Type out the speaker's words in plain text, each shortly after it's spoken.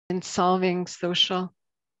in solving social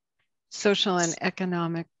and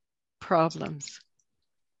economic problems.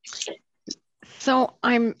 So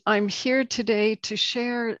I'm here today to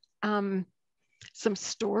share some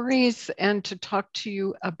stories and to talk to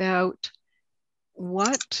you about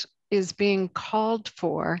what is being called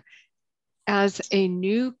for as a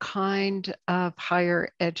new kind of higher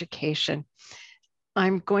education.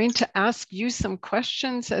 I'm going to ask you some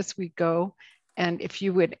questions as we go, and if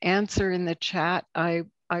you would answer in the chat, I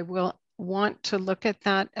will want to look at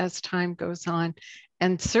that as time goes on.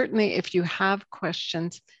 And certainly if you have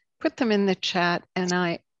questions, put them in the chat, and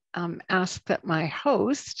I ask that my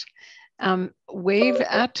host wave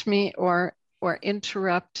at me or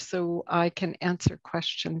interrupt so I can answer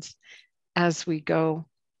questions as we go.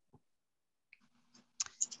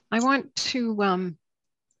 I want to,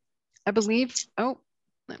 I believe, oh,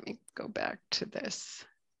 let me go back to this.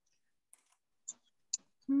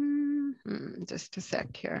 Just a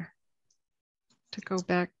sec here to go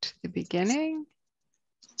back to the beginning.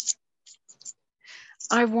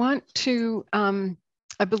 I want to,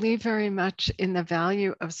 I believe very much in the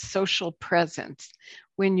value of social presence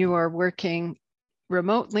when you are working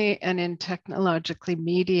remotely and in technologically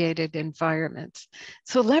mediated environments.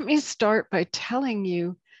 So let me start by telling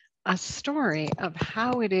you a story of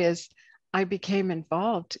how it is I became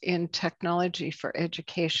involved in technology for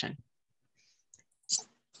education.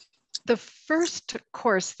 The first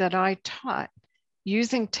course that I taught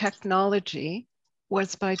using technology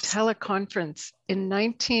was by teleconference in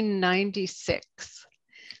 1996.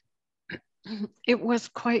 It was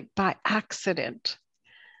quite by accident.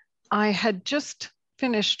 I had just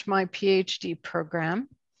finished my PhD program,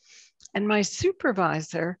 and my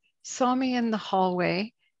supervisor saw me in the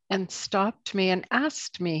hallway and stopped me and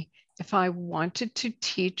asked me if I wanted to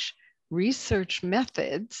teach research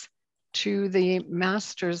methods to the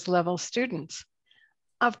master's level students.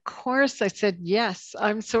 Of course, I said, yes,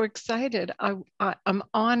 I'm so excited. I'm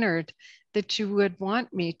honored that you would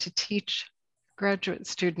want me to teach graduate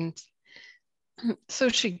students. So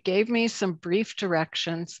she gave me some brief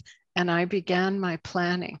directions and I began my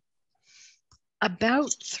planning.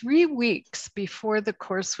 About 3 weeks before the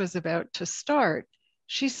course was about to start,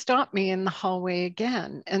 she stopped me in the hallway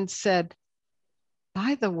again and said,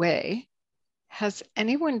 by the way, has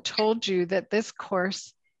anyone told you that this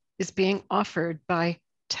course is being offered by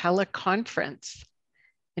teleconference?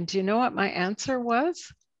 And do you know what my answer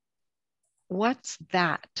was? What's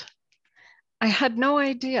that? I had no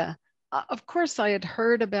idea. Of course, I had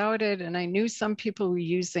heard about it and I knew some people were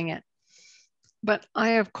using it. But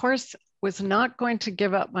I, of course, was not going to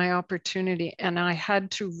give up my opportunity, and I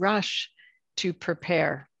had to rush to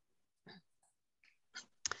prepare.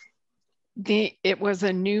 It was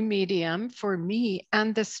a new medium for me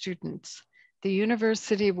and the students. The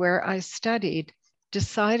university where I studied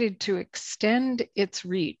decided to extend its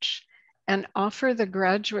reach and offer the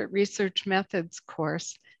graduate research methods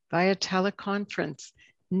course via teleconference,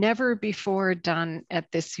 never before done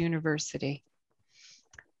at this university.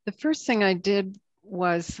 The first thing I did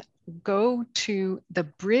was go to the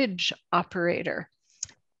bridge operator.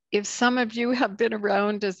 If some of you have been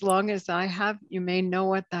around as long as I have, you may know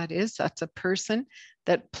what that is. That's a person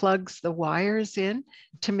that plugs the wires in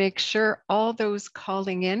to make sure all those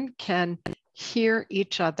calling in can hear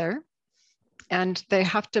each other. And they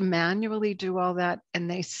have to manually do all that, and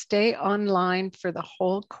they stay online for the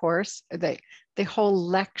whole course, the whole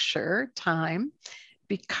lecture time,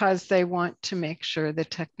 because they want to make sure the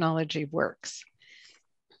technology works.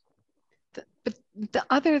 But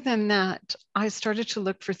other than that, I started to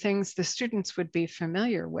look for things the students would be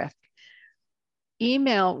familiar with.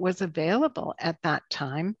 Email was available at that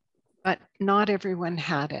time, but not everyone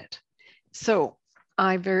had it. So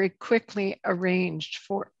I very quickly arranged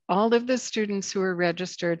for all of the students who were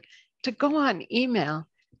registered to go on email.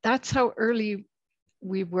 That's how early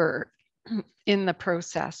we were in the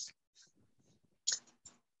process.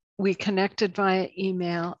 We connected via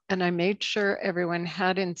email, and I made sure everyone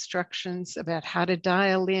had instructions about how to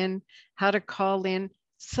dial in, how to call in,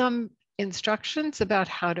 some instructions about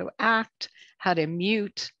how to act, how to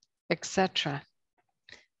mute, etc.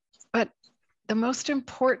 But the most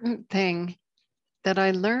important thing that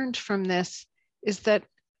I learned from this is that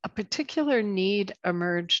a particular need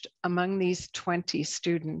emerged among these 20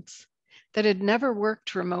 students that had never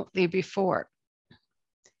worked remotely before.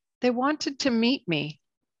 They wanted to meet me,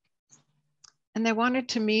 and they wanted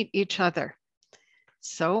to meet each other.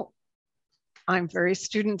 So I'm very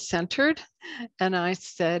student-centered, and I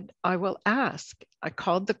said, I will ask. I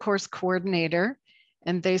called the course coordinator,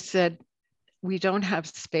 and they said, we don't have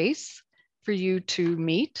space for you to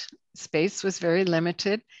meet. Space was very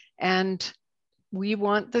limited, and we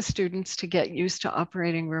want the students to get used to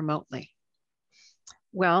operating remotely.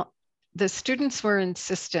 Well, the students were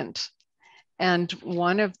insistent, and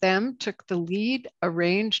one of them took the lead,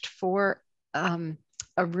 arranged for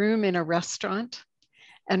a room in a restaurant,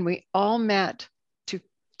 and we all met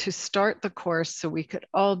to start the course so we could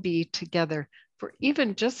all be together for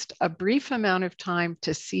even just a brief amount of time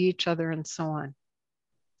to see each other and so on.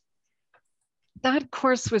 That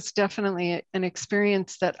course was definitely an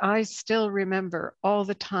experience that I still remember all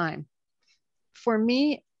the time. For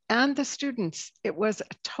me and the students, it was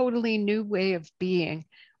a totally new way of being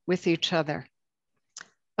with each other.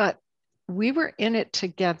 But we were in it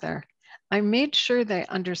together. I made sure they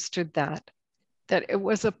understood that it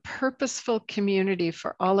was a purposeful community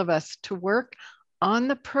for all of us to work on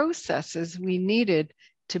the processes we needed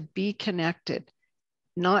to be connected,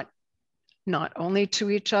 not only to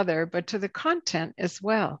each other, but to the content as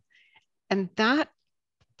well. And that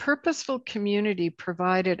purposeful community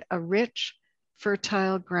provided a rich,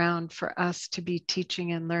 fertile ground for us to be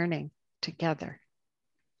teaching and learning together.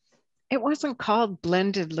 It wasn't called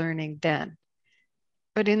blended learning then,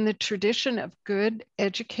 but in the tradition of good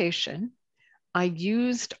education, I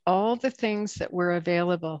used all the things that were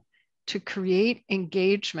available to create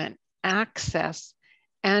engagement, access,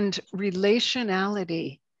 and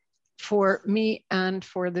relationality for me and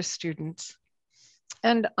for the students.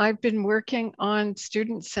 And I've been working on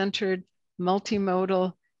student-centered,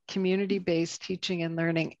 multimodal, community-based teaching and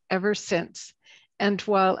learning ever since. And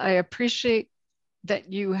while I appreciate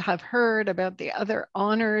that you have heard about the other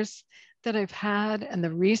honors that I've had and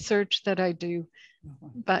the research that I do,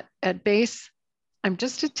 but at base, I'm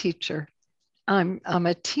just a teacher. I'm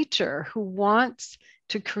a teacher who wants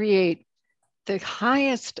to create the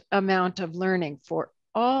highest amount of learning for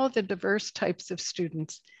all the diverse types of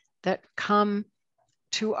students that come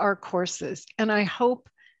to our courses. And I hope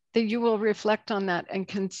that you will reflect on that and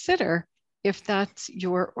consider if that's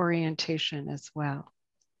your orientation as well.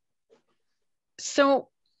 So,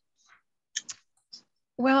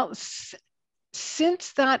 well,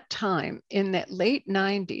 since that time in the late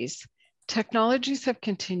 90s, technologies have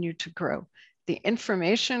continued to grow. The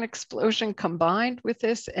information explosion combined with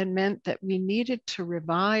this and meant that we needed to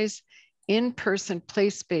revise in-person,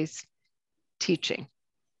 place-based teaching.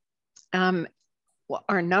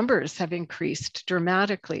 Our numbers have increased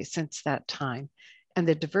dramatically since that time, and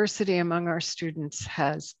the diversity among our students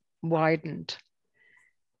has widened.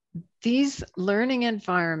 These learning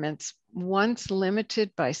environments, once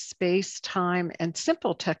limited by space, time, and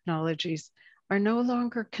simple technologies, are no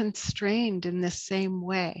longer constrained in the same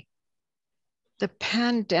way. The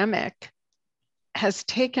pandemic has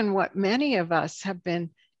taken what many of us have been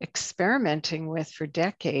experimenting with for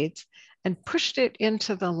decades and pushed it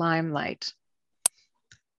into the limelight.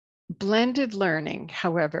 Blended learning,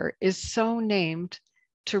 however, is so named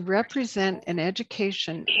to represent an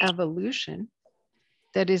education evolution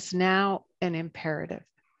that is now an imperative.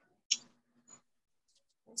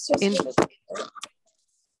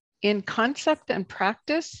 In concept and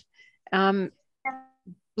practice,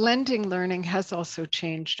 blending learning has also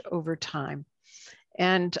changed over time.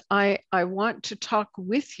 And I want to talk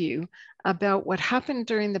with you about what happened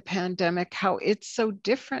during the pandemic, how it's so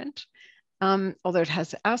different. Although it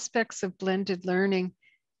has aspects of blended learning,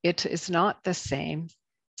 it is not the same.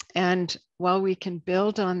 And while we can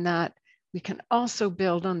build on that, we can also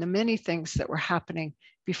build on the many things that were happening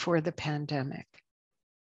before the pandemic.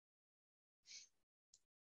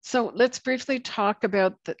 So let's briefly talk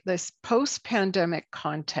about this post-pandemic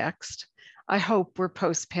context. I hope we're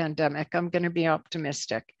post-pandemic. I'm going to be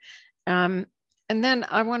optimistic. And then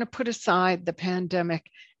I want to put aside the pandemic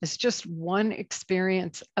as just one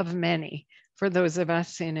experience of many for those of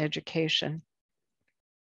us in education.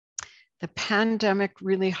 The pandemic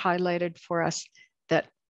really highlighted for us that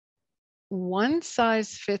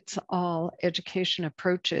one-size-fits-all education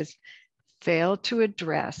approaches fail to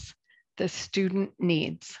address the student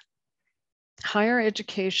needs. Higher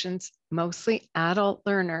education's mostly adult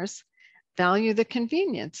learners value the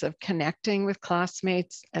convenience of connecting with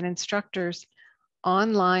classmates and instructors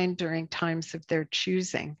online during times of their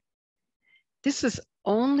choosing. This is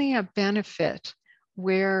only a benefit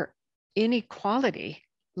where inequality,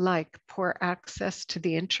 like poor access to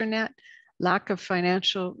the internet, lack of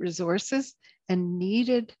financial resources, and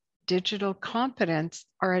needed digital competence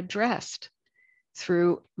are addressed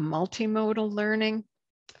through multimodal learning,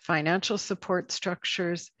 financial support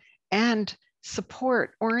structures, and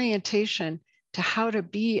support orientation to how to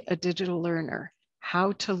be a digital learner,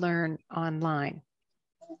 how to learn online.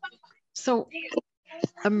 So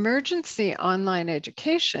emergency online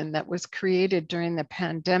education that was created during the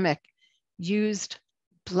pandemic used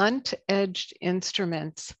blunt-edged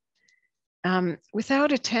instruments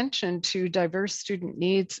without attention to diverse student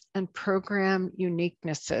needs and program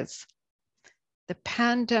uniquenesses. The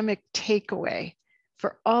pandemic takeaway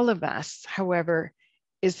for all of us, however,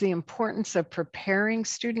 is the importance of preparing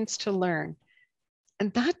students to learn.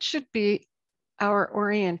 And that should be our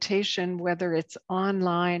orientation, whether it's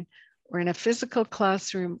online or in a physical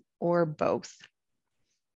classroom or both.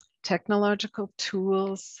 Technological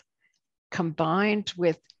tools combined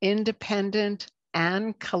with independent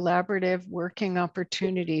and collaborative working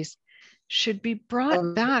opportunities should be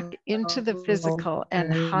brought back into the physical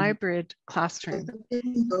and hybrid classroom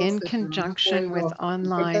in conjunction with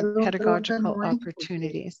online pedagogical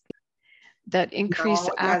opportunities that increase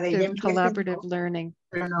active collaborative learning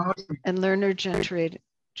and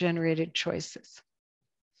learner-generated choices.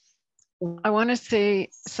 I want to say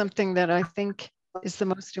something that I think is the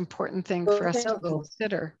most important thing for us to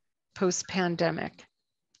consider post-pandemic.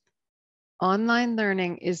 Online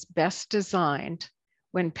learning is best designed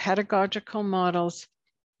when pedagogical models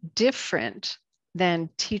different than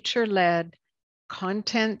teacher-led,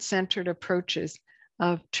 content-centered approaches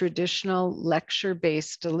of traditional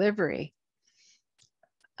lecture-based delivery.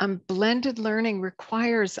 Blended learning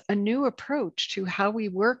requires a new approach to how we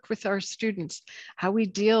work with our students, how we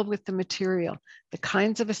deal with the material, the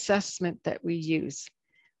kinds of assessment that we use.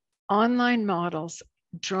 Online models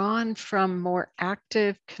drawn from more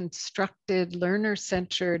active, constructed,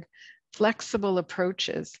 learner-centered, flexible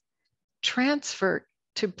approaches transfer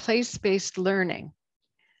to place-based learning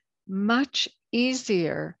much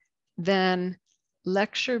easier than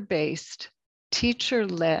lecture-based,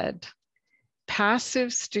 teacher-led,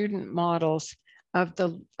 passive student models of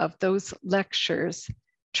those lectures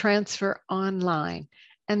transfer online.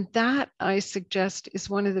 And that, I suggest, is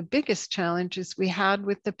one of the biggest challenges we had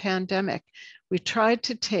with the pandemic. We tried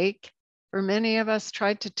to take, or many of us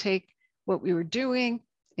tried to take what we were doing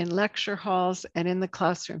in lecture halls and in the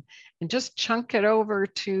classroom and just chunk it over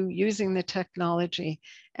to using the technology.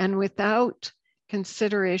 And without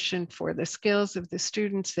consideration for the skills of the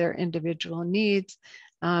students, their individual needs,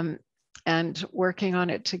 and working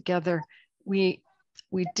on it together, we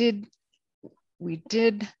did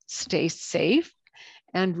stay safe,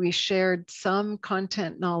 and we shared some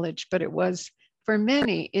content knowledge, but it was for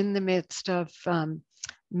many in the midst of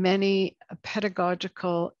many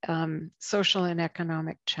pedagogical, social and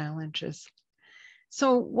economic challenges.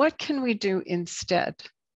 So what can we do instead?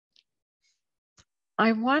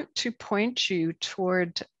 I want to point you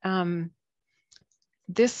toward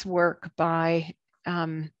this work by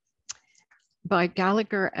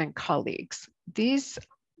Gallagher and colleagues. These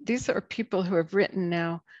are people who have written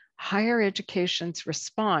now higher education's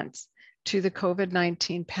response to the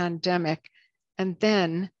COVID-19 pandemic, and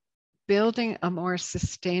then building a more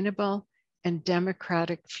sustainable and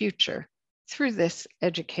democratic future through this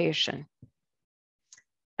education.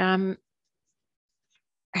 I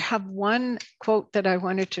have one quote that I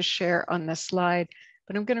wanted to share on the slide,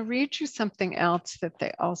 but I'm going to read you something else that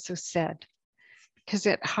they also said, because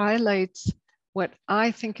it highlights what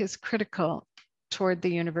I think is critical toward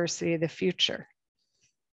the university of the future.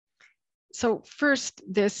 So first,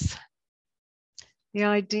 the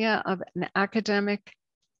idea of an academic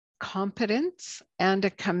competence and a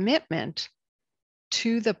commitment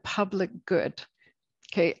to the public good.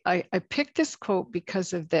 Okay, I picked this quote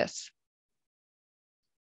because of this.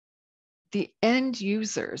 The end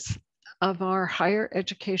users of our higher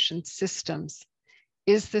education systems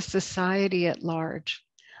is the society at large.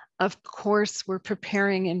 Of course, we're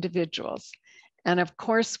preparing individuals. And of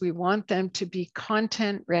course, we want them to be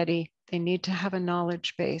content ready. They need to have a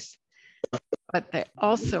knowledge base, but they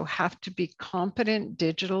also have to be competent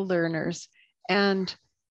digital learners and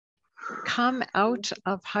come out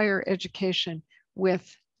of higher education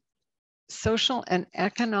with social and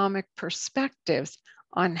economic perspectives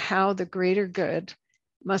on how the greater good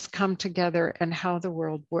must come together and how the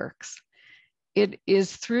world works. It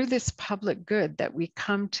is through this public good that we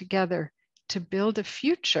come together to build a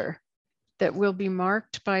future that will be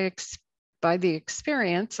marked by the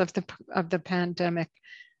experience of the pandemic,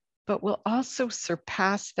 but will also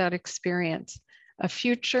surpass that experience, a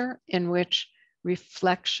future in which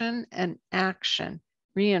reflection and action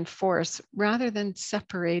reinforce rather than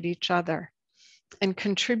separate each other and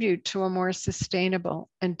contribute to a more sustainable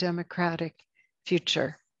and democratic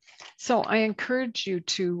future. So I encourage you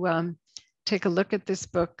to take a look at this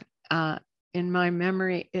book. In my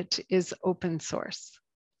memory, it is open source.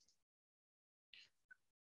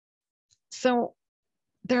 So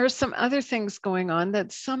there are some other things going on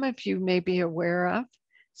that some of you may be aware of,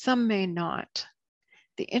 some may not.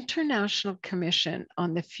 the International Commission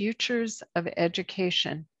on the Futures of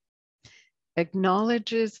Education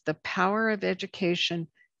acknowledges the power of education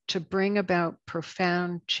to bring about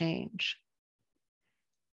profound change.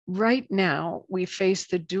 Right now, we face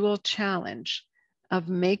the dual challenge of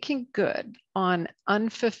making good on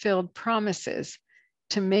unfulfilled promises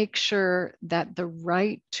to make sure that the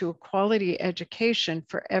right to a quality education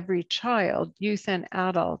for every child, youth, and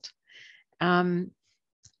adult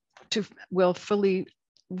will fully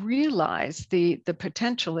realize the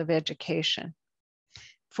potential of education.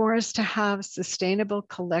 For us to have sustainable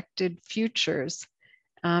collected futures,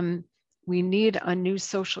 we need a new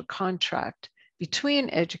social contract between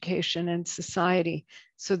education and society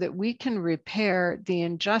so that we can repair the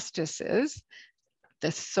injustices,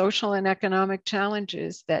 the social and economic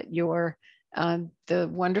challenges that the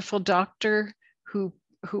wonderful doctor who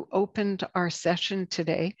opened our session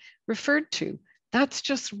today referred to. That's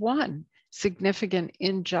just one significant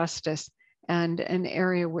injustice and an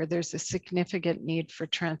area where there's a significant need for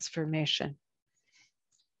transformation.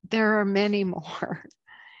 There are many more.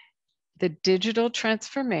 The digital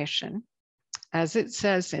transformation, as it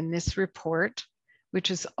says in this report,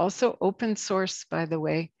 which is also open source, by the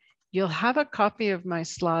way, you'll have a copy of my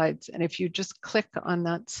slides. And if you just click on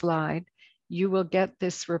that slide, you will get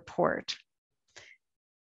this report.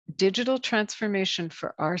 Digital transformation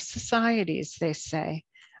for our societies, they say,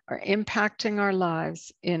 are impacting our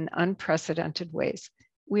lives in unprecedented ways.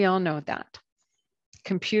 We all know that.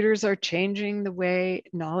 Computers are changing the way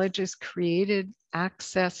knowledge is created,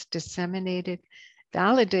 accessed, disseminated,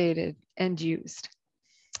 validated, and used.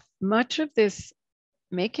 Much of this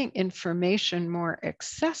making information more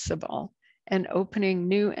accessible and opening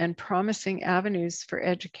new and promising avenues for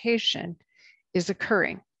education is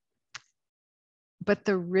occurring. But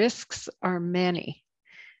the risks are many.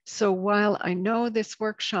 So while I know this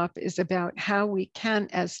workshop is about how we can,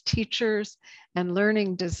 as teachers and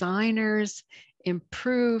learning designers,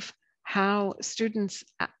 improve how students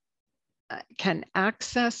can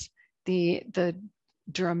access the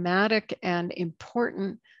dramatic and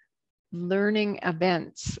important learning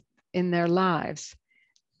events in their lives,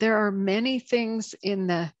 there are many things in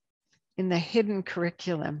the hidden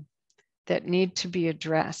curriculum that need to be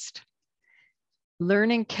addressed.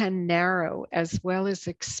 Learning can narrow as well as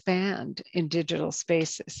expand in digital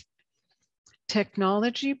spaces.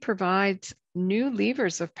 Technology provides new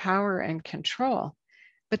levers of power and control,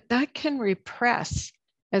 but that can repress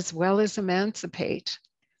as well as emancipate.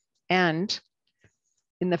 And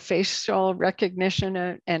in the facial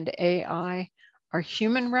recognition and AI, our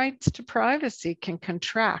human rights to privacy can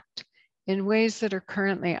contract in ways that are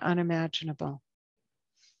currently unimaginable.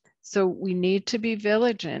 So we need to be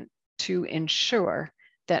vigilant to ensure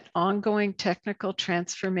that ongoing technical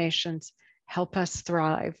transformations help us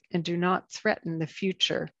thrive and do not threaten the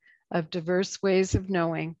future of diverse ways of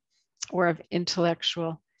knowing or of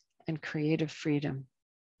intellectual and creative freedom.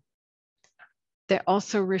 They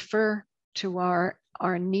also refer to our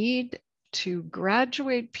need to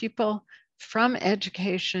graduate people from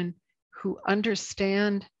education who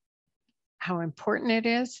understand how important it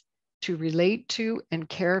is to relate to and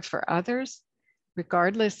care for others,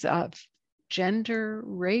 regardless of gender,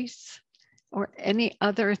 race, or any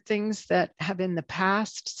other things that have in the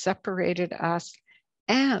past separated us.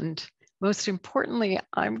 And most importantly,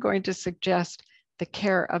 I'm going to suggest the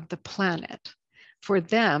care of the planet. For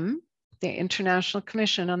them, the International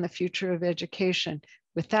Commission on the Future of Education,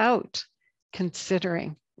 without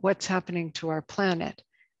considering what's happening to our planet,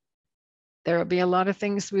 there will be a lot of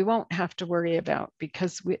things we won't have to worry about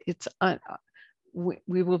because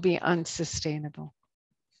we will be unsustainable.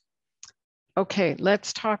 Okay,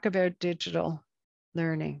 let's talk about digital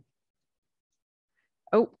learning.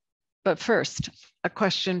 Oh, but first, a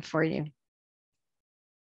question for you.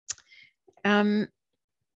 I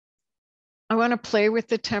want to play with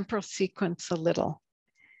the temporal sequence a little.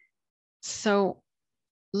 So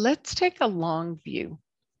let's take a long view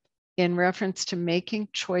in reference to making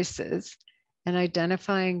choices and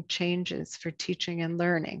identifying changes for teaching and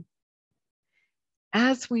learning.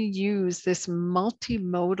 As we use this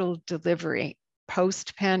multimodal delivery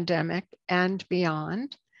post-pandemic and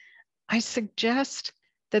beyond, I suggest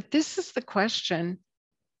that this is the question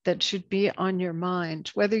that should be on your mind,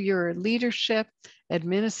 whether you're leadership,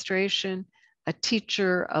 administration, a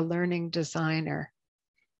teacher, a learning designer.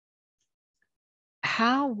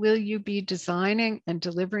 How will you be designing and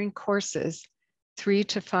delivering courses 3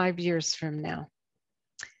 to 5 years from now?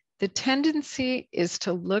 The tendency is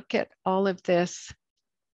to look at all of this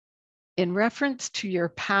in reference to your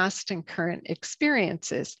past and current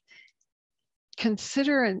experiences.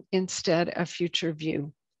 Consider instead a future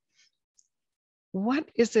view. what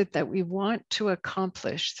is it that we want to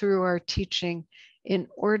accomplish through our teaching in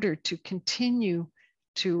order to continue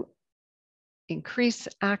to increase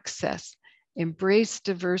access, embrace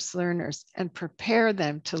diverse learners, and prepare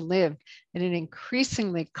them to live in an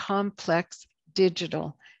increasingly complex,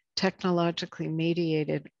 digital, technologically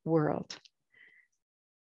mediated world.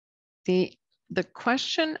 The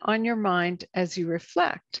question on your mind as you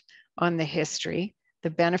reflect on the history, the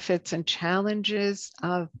benefits and challenges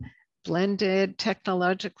of blended,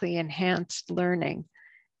 technologically enhanced learning,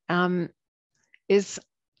 is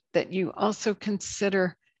that you also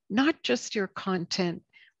consider not just your content,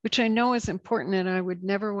 which I know is important, and I would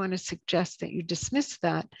never want to suggest that you dismiss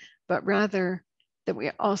that, but rather that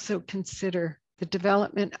we also consider the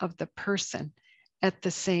development of the person at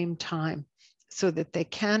the same time so that they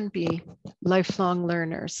can be lifelong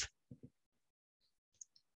learners.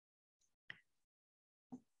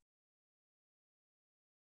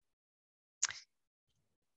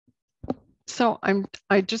 So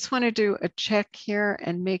I just want to do a check here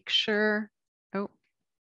and make sure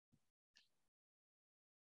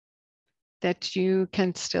that you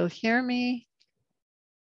can still hear me.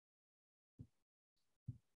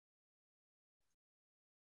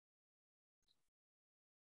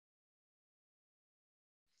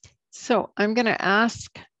 So I'm going to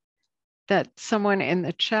ask that someone in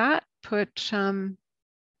the chat put a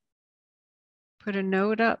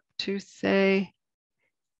note up to say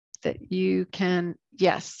that you can,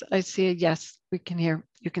 yes, I see a yes, we can hear,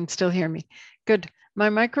 you can still hear me. Good. My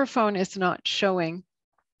microphone is not showing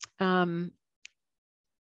that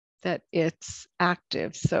it's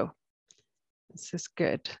active, so this is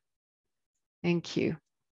good. Thank you.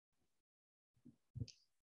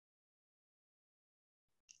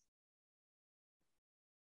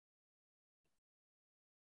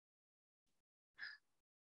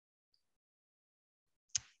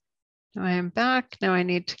 Now I am back. Now I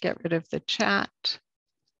need to get rid of the chat.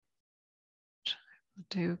 Which I will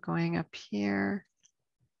do going up here.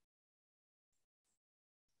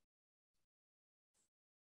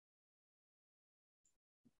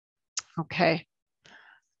 Okay.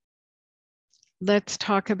 Let's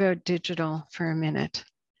talk about digital for a minute.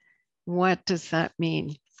 What does that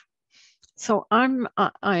mean? So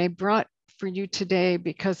I brought for you today,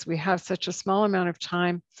 because we have such a small amount of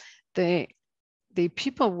time, the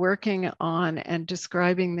people working on and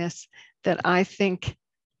describing this that I think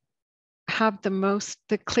have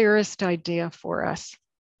the clearest idea for us.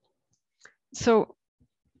 So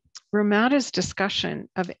Ramada's discussion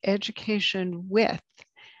of education with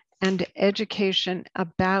and education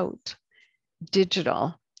about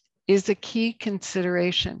digital is a key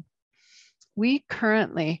consideration. We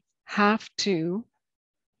currently have to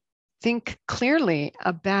think clearly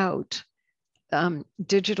about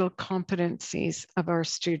digital competencies of our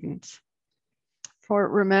students. For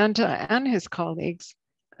Ramanda and his colleagues,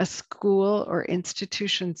 a school or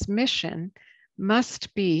institution's mission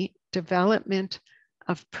must be development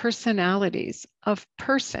of personalities, of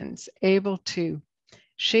persons able to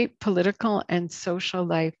shape political and social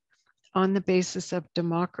life on the basis of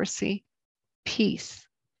democracy, peace,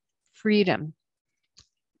 freedom,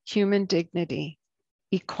 human dignity,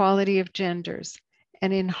 equality of genders,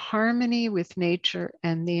 and in harmony with nature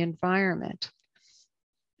and the environment.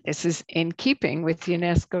 This is in keeping with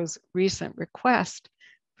UNESCO's recent request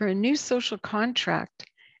for a new social contract,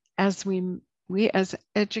 as we as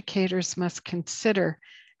educators must consider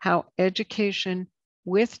how education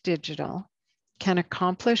with digital can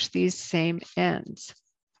accomplish these same ends.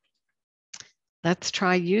 Let's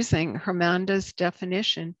try using Ramanda's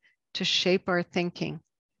definition to shape our thinking.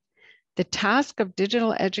 The task of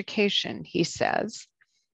digital education, he says,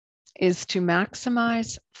 is to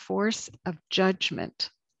maximize force of judgment,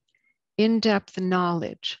 in-depth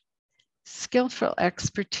knowledge, skillful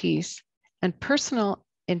expertise, and personal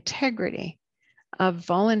integrity of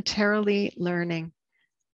voluntarily learning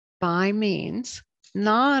by means,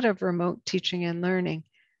 not of remote teaching and learning,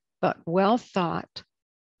 but well-thought,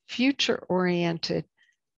 future-oriented,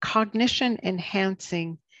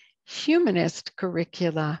 cognition-enhancing, humanist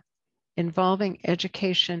curricula involving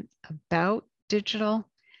education about digital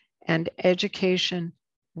and education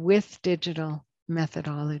with digital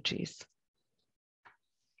methodologies.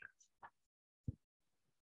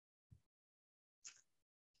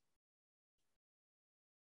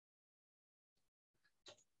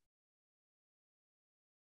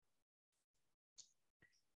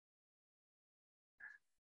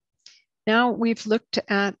 Now we've looked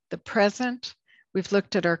at the present, we've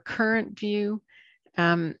looked at our current view,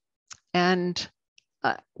 and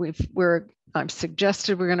I've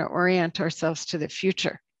suggested we're going to orient ourselves to the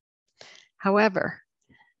future. However,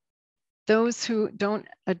 Those who don't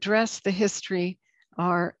address the history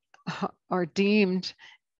are deemed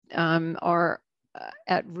are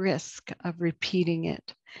at risk of repeating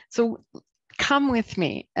it. So come with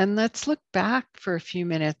me and let's look back for a few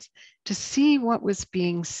minutes to see what was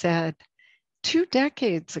being said 2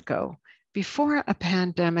 decades ago, before a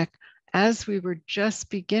pandemic, as we were just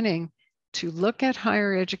beginning to look at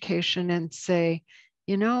higher education and say,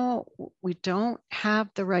 you know, we don't have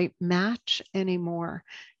the right match anymore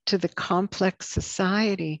to the complex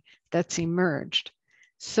society that's emerged.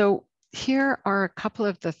 So here are a couple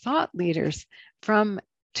of the thought leaders from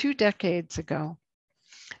 2 decades ago.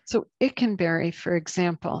 So Ikenberry, for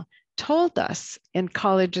example, told us in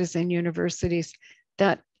colleges and universities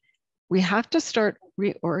that we have to start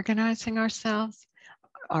reorganizing ourselves.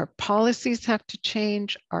 Our policies have to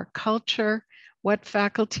change, our culture, what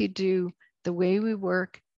faculty do, the way we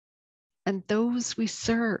work, and those we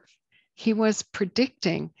serve. He was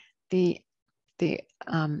predicting the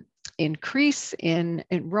increase in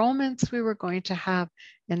enrollments we were going to have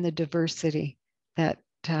and the diversity that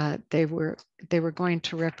they were going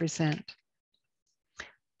to represent.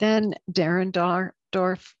 Then Darren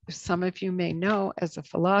Dorff, some of you may know as a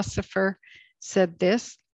philosopher, said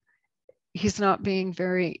this. He's not being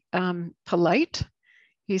very polite.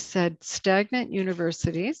 He said, stagnant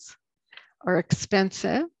universities are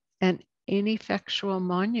expensive and ineffectual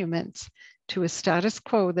monuments to a status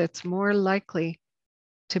quo that's more likely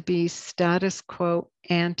to be status quo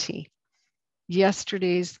ante.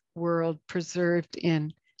 Yesterday's world preserved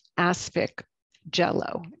in aspic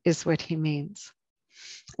jello is what he means.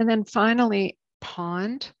 And then finally,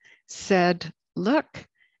 Pond said, look,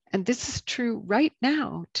 and this is true right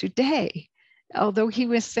now, today, although he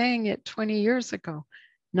was saying it 20 years ago,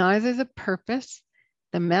 neither the purpose,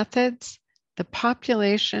 the methods, the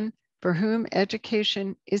population for whom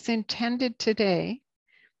education is intended today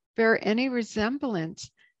bear any resemblance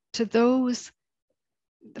to those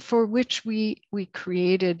for which we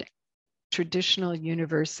created traditional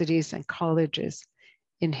universities and colleges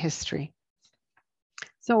in history.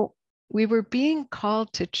 So we were being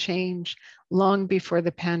called to change long before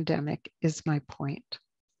the pandemic, is my point.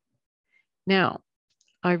 Now,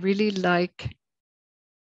 I really like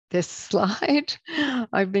this slide.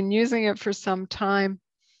 I've been using it for some time.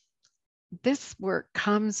 This work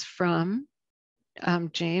comes from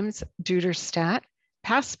James Duderstadt,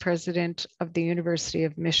 past president of the University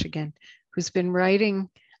of Michigan, who's been writing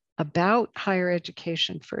about higher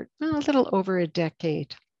education for a little over a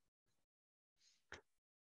decade.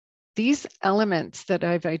 These elements that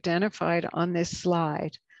I've identified on this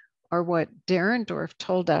slide are what Darren Dorff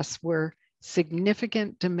told us were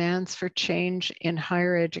significant demands for change in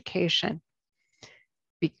higher education.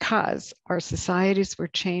 Because our societies were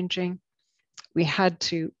changing, we had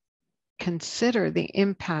to consider the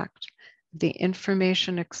impact of the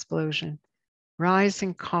information explosion,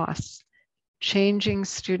 rising costs, changing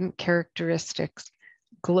student characteristics,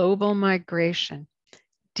 global migration,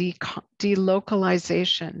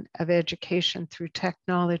 delocalization of education through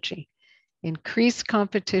technology, increased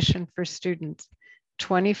competition for students,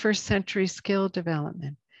 21st century skill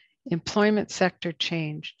development, employment sector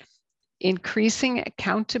change, increasing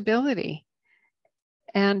accountability,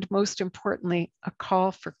 and most importantly, a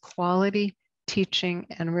call for quality teaching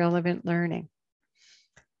and relevant learning.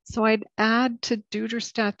 So I'd add to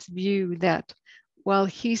Duderstadt's view that while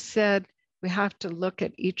he said we have to look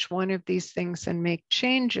at each one of these things and make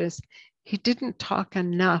changes, he didn't talk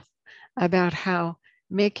enough about how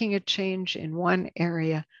making a change in one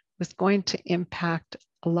area was going to impact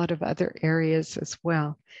a lot of other areas as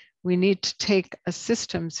well. We need to take a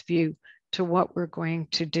systems view to what we're going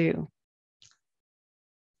to do.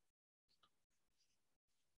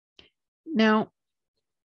 Now,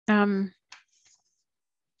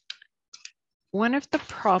 one of the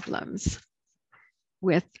problems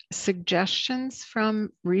with suggestions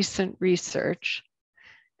from recent research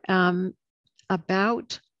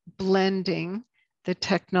about blending the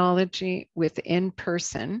technology with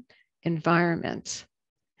in-person environments,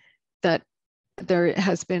 that there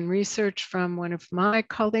has been research from one of my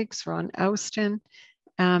colleagues, Ron Austin,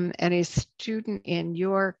 and a student in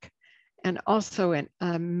York, and also a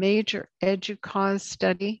major EDUCAUSE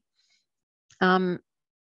study,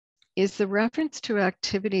 is the reference to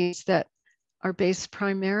activities that are based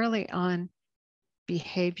primarily on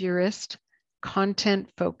behaviorist,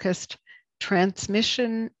 content-focused,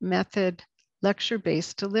 transmission method,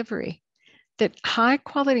 lecture-based delivery. That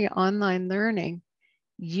high-quality online learning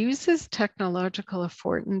uses technological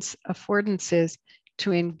affordances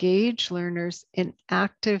to engage learners in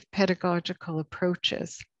active pedagogical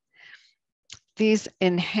approaches. These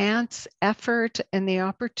enhance effort and the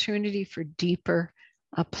opportunity for deeper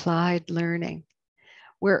applied learning.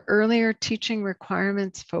 Where earlier teaching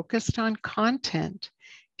requirements focused on content,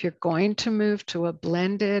 if you're going to move to a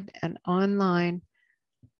blended and online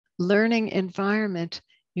learning environment,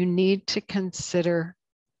 you need to consider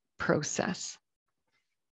process.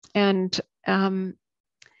 And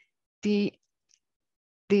the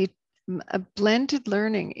blended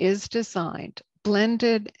learning is designed,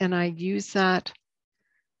 blended, and I use that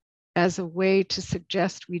as a way to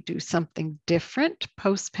suggest we do something different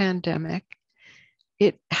post-pandemic.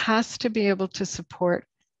 It has to be able to support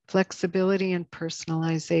flexibility and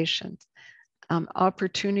personalization,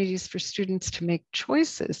 opportunities for students to make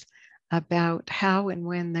choices about how and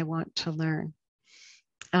when they want to learn.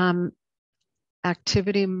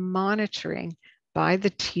 Activity monitoring by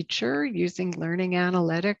the teacher using learning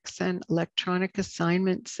analytics and electronic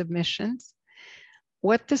assignment submissions.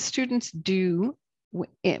 What the students do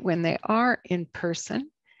when they are in person,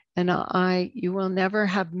 and you will never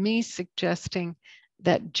have me suggesting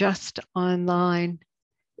that just online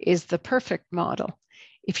is the perfect model.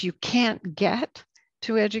 If you can't get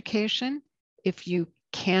to education, if you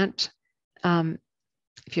can't,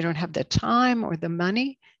 if you don't have the time or the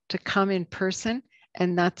money to come in person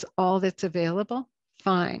and that's all that's available,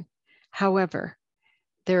 fine. However,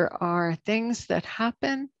 there are things that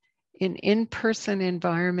happen in in-person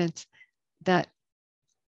environments that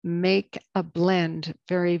make a blend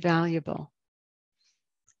very valuable.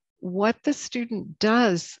 What the student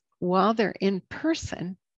does while they're in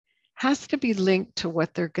person has to be linked to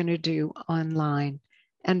what they're going to do online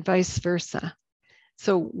and vice versa.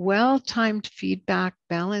 So well-timed feedback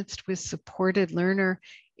balanced with supported learner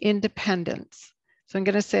independence. So I'm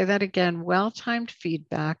going to say that again, well-timed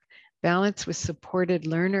feedback balanced with supported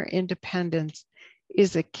learner independence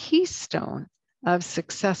is a keystone of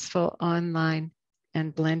successful online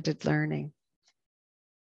and blended learning.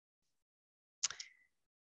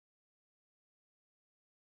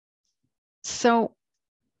 So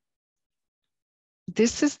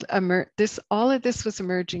all of this was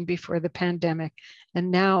emerging before the pandemic,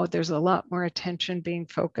 and now there's a lot more attention being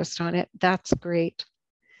focused on it. That's great.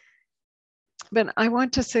 But I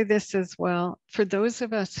want to say this as well, for those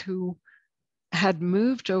of us who had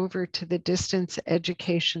moved over to the distance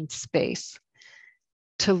education space,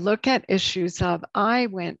 to look at issues of, I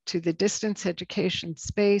went to the distance education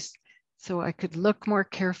space so I could look more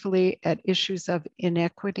carefully at issues of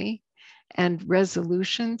inequity and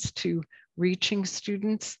resolutions to reaching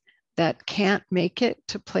students that can't make it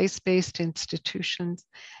to place-based institutions,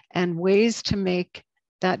 and ways to make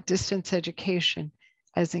that distance education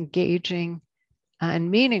as engaging and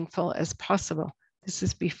meaningful as possible. This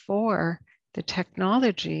is before the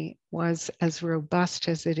technology was as robust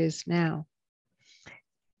as it is now.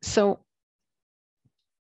 So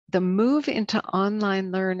the move into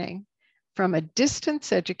online learning from a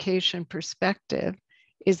distance education perspective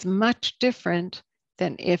is much different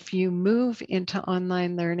than if you move into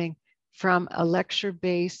online learning from a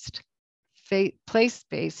lecture-based,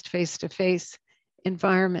 place-based, face-to-face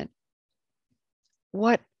environment.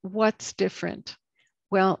 What's different?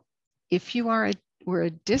 Well, if you were a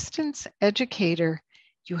distance educator,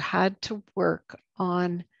 you had to work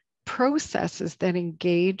on processes that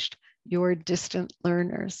engaged your distant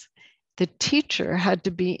learners. The teacher had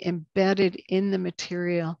to be embedded in the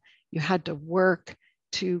material. You had to work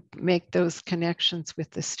to make those connections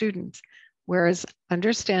with the students. Whereas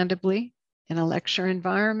understandably, in a lecture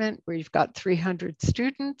environment where you've got 300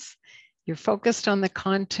 students, you're focused on the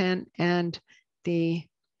content and the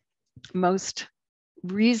most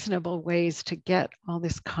reasonable ways to get all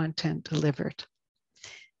this content delivered.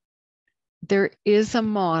 There is a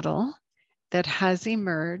model that has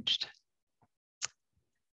emerged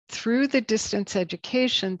through the distance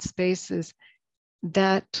education spaces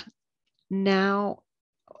that now,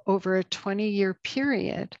 over a 20-year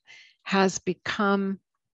period, has become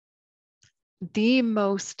the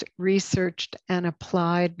most researched and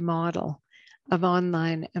applied model of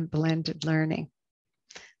online and blended learning.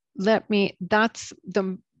 This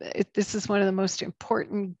is one of the most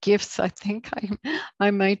important gifts I think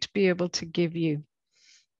I might be able to give you.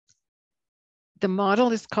 The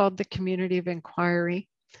model is called the Community of Inquiry.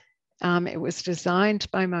 It was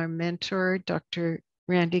designed by my mentor, Dr.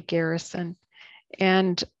 Randy Garrison.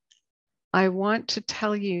 And I want to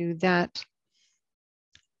tell you that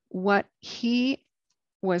what he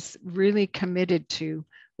was really committed to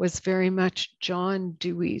was very much John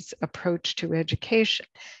Dewey's approach to education,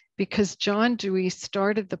 because John Dewey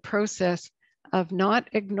started the process of not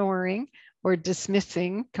ignoring or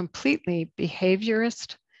dismissing completely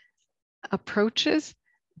behaviorist approaches,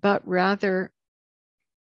 but rather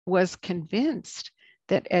was convinced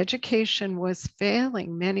that education was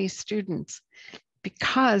failing many students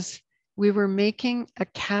because we were making a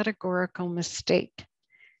categorical mistake,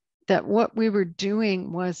 that what we were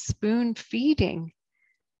doing was spoon feeding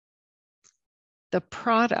the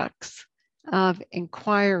products of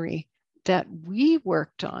inquiry that we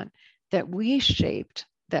worked on, that we shaped,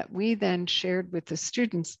 that we then shared with the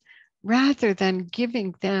students, rather than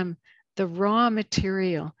giving them the raw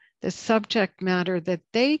material, the subject matter that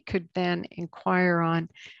they could then inquire on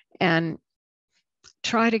and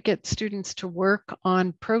try to get students to work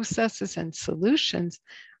on processes and solutions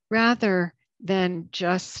rather than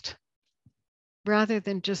just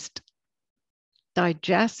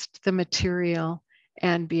digest the material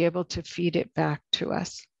and be able to feed it back to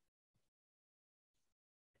us.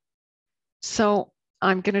 So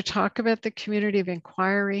I'm going to talk about the community of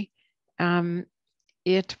inquiry.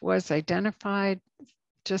 It was identified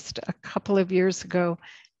just a couple of years ago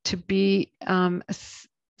to be a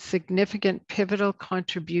significant pivotal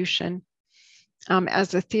contribution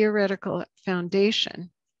as a theoretical foundation.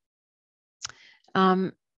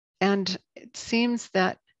 And it seems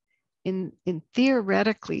that in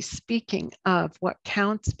theoretically speaking of what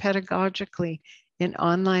counts pedagogically in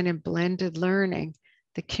online and blended learning,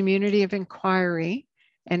 the community of inquiry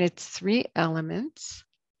and its 3 elements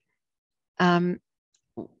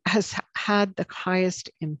has had the highest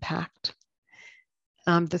impact.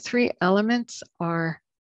 The 3 elements are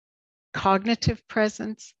cognitive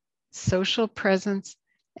presence, social presence,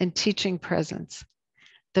 and teaching presence.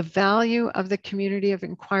 The value of the community of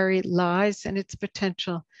inquiry lies in its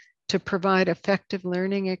potential to provide effective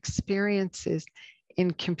learning experiences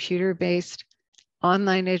in computer-based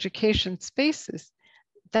online education spaces.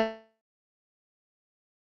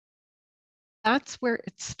 That's where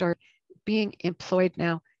it started being employed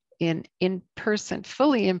now in person,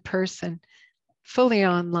 fully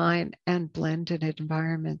online and blended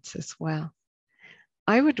environments as well.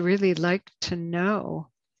 I would really like to know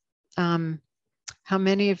how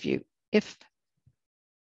many of you, if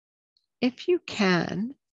you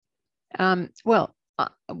can,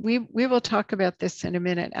 we will talk about this in a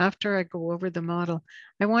minute after I go over the model.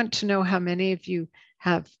 I want to know how many of you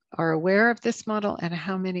are aware of this model and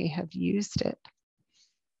how many have used it.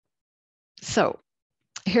 So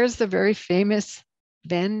here's the very famous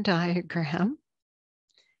Venn diagram.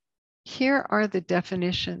 Here are the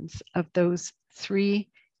definitions of those 3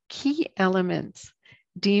 key elements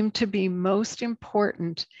deemed to be most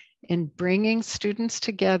important in bringing students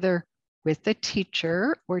together with a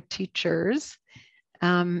teacher or teachers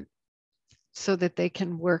so that they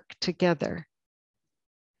can work together.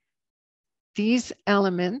 These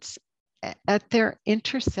elements at their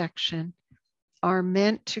intersection are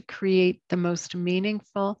meant to create the most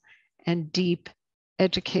meaningful and deep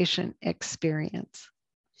education experience.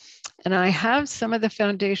 And I have some of the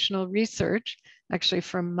foundational research, actually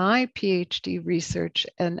from my PhD research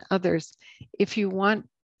and others. If you want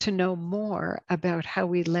to know more about how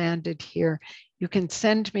we landed here, you can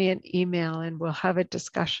send me an email and we'll have a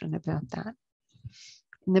discussion about that.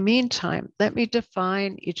 In the meantime, let me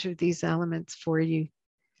define each of these elements for you.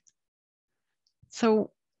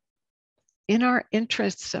 So in our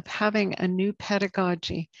interests of having a new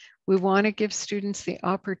pedagogy, we want to give students the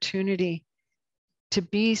opportunity to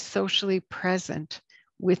be socially present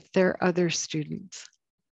with their other students.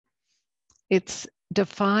 It's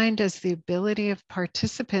defined as the ability of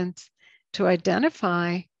participants to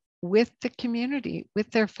identify with the community,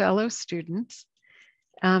 with their fellow students,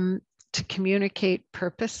 to communicate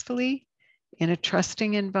purposefully in a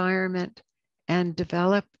trusting environment and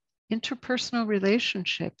develop interpersonal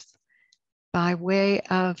relationships by way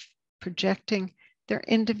of projecting their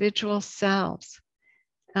individual selves.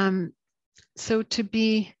 So to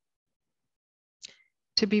be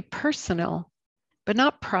personal, but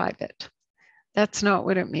not private. That's not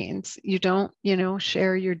what it means. You don't,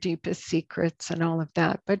 share your deepest secrets and all of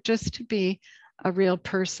that, but just to be a real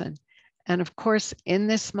person. And of course, in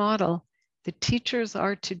this model, the teachers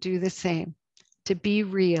are to do the same, to be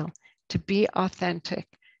real, to be authentic,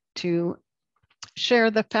 to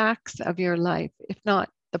share the facts of your life, if not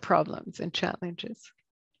the problems and challenges.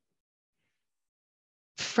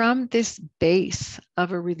 From this base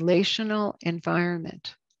of a relational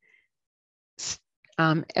environment,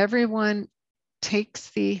 everyone takes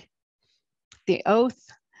the oath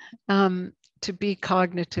to be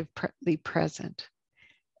cognitively present.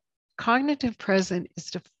 Cognitive present is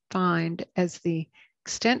defined as the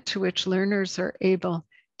extent to which learners are able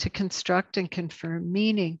to construct and confirm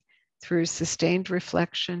meaning through sustained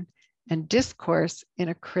reflection and discourse in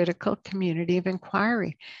a critical community of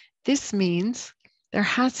inquiry. This means There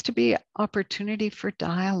has to be opportunity for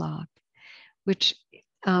dialogue, which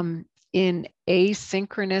in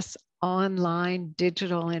asynchronous online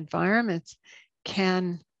digital environments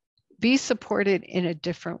can be supported in a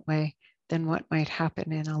different way than what might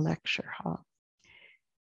happen in a lecture hall.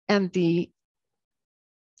 And the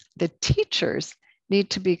teachers need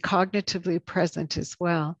to be cognitively present as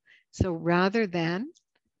well. So rather than,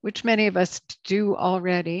 which many of us do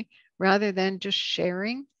already, rather than just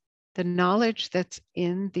sharing the knowledge that's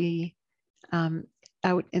in the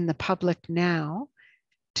out in the public now,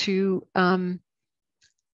 to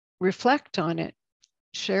reflect on it,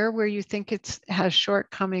 share where you think it has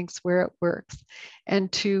shortcomings, where it works,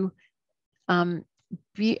 and to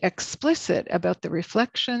be explicit about the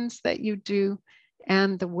reflections that you do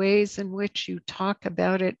and the ways in which you talk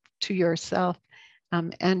about it to yourself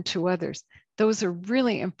and to others. Those are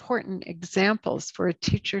really important examples for a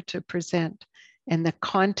teacher to present, and the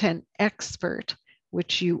content expert,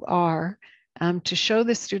 which you are, to show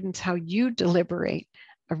the students how you deliberate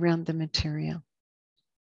around the material.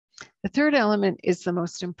 The third element is the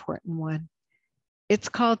most important one. It's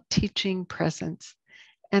called teaching presence.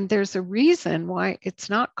 And there's a reason why it's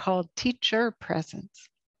not called teacher presence.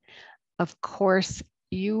 Of course,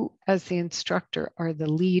 you as the instructor are the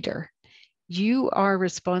leader. You are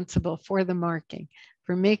responsible for the marking,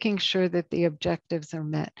 for making sure that the objectives are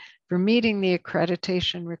met, for meeting the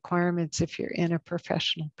accreditation requirements if you're in a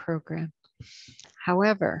professional program.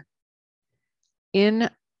 However, in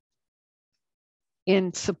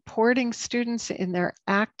supporting students in their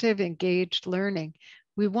active, engaged learning,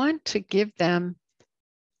 we want to give them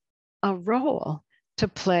a role to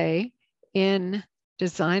play in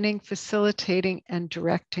designing, facilitating, and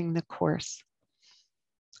directing the course.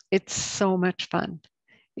 It's so much fun.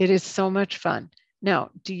 It is so much fun. Now,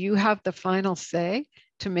 do you have the final say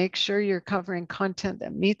to make sure you're covering content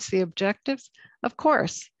that meets the objectives? Of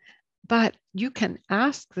course, but you can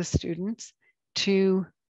ask the students to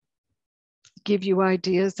give you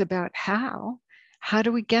ideas about how. How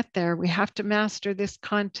do we get there? We have to master this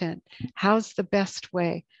content. How's the best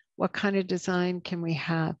way? What kind of design can we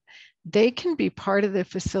have? They can be part of the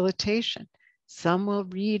facilitation. Some will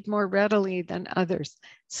read more readily than others.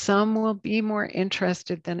 Some will be more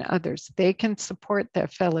interested than others. They can support their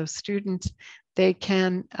fellow students. They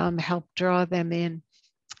can help draw them in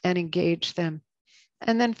and engage them.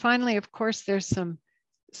 And then finally, of course, there's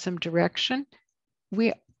some direction.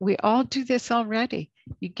 We all do this already.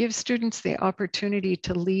 You give students the opportunity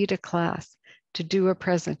to lead a class, to do a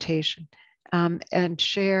presentation, and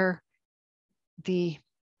share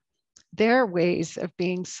their ways of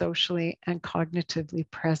being socially and cognitively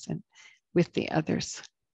present with the others.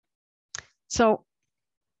 So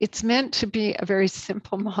it's meant to be a very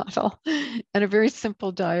simple model and a very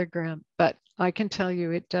simple diagram, but I can tell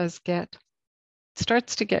you it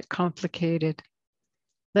starts to get complicated.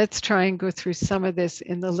 Let's try and go through some of this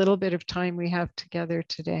in the little bit of time we have together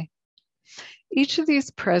today. Each of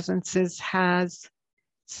these presences has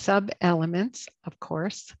sub-elements, of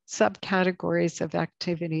course, subcategories of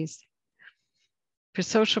activities. For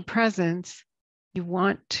social presence, you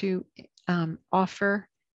want to offer,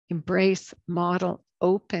 embrace, model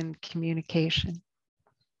open communication.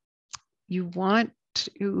 You want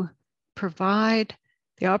to provide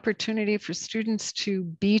the opportunity for students to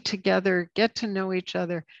be together, get to know each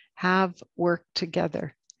other, have work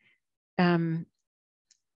together. The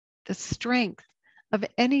strength of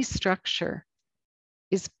any structure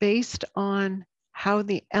is based on how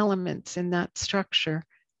the elements in that structure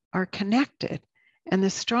are connected. And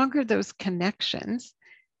the stronger those connections,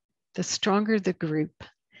 the stronger the group.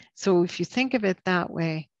 So if you think of it that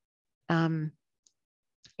way,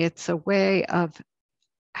 it's a way of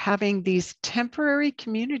having these temporary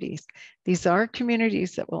communities. These are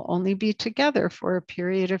communities that will only be together for a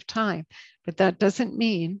period of time, but that doesn't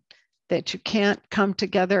mean that you can't come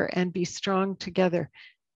together and be strong together.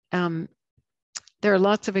 There are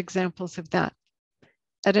lots of examples of that.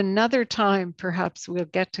 At another time, perhaps we'll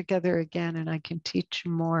get together again and I can teach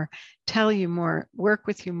you more, tell you more, work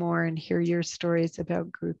with you more, and hear your stories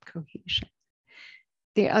about group cohesion.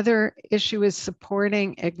 The other issue is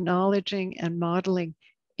supporting, acknowledging, and modeling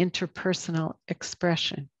interpersonal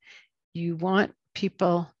expression. You want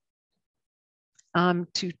people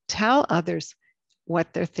to tell others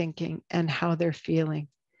what they're thinking and how they're feeling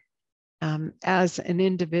as an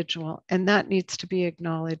individual, and that needs to be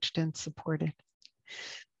acknowledged and supported.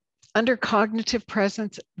 Under cognitive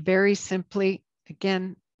presence, very simply,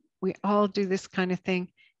 again, we all do this kind of thing.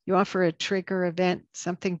 You offer a trigger event,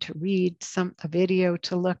 something to read, a video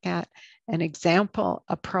to look at, an example,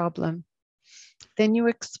 a problem. then you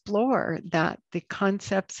explore the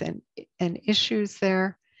concepts and issues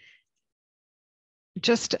there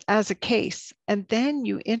just as a case. And then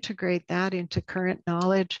you integrate that into current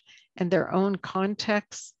knowledge and their own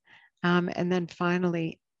context. And then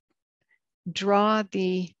finally, draw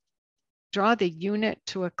the unit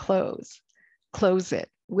to a close it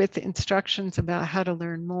with instructions about how to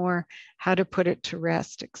learn more, how to put it to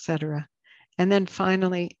rest, etc. And then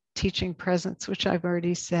finally, teaching presence, which I've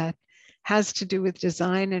already said, has to do with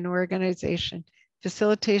design and organization,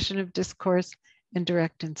 facilitation of discourse, and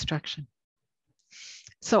direct instruction.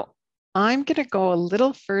 So I'm going to go a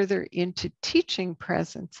little further into teaching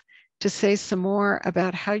presence to say some more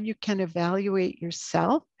about how you can evaluate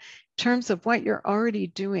yourself in terms of what you're already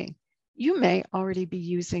doing. You may already be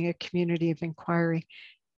using a community of inquiry.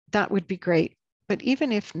 That would be great. But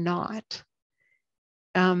even if not,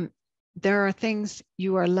 there are things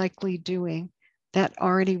you are likely doing that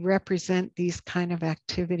already represent these kind of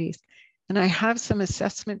activities. And I have some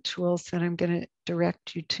assessment tools that I'm going to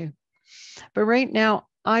direct you to. But right now,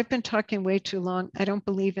 I've been talking way too long. I don't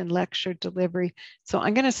believe in lecture delivery. So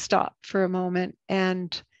I'm going to stop for a moment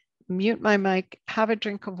and mute my mic, have a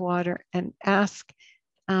drink of water, and ask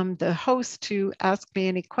the host to ask me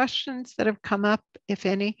any questions that have come up, if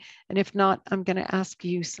any. And if not, I'm going to ask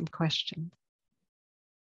you some questions.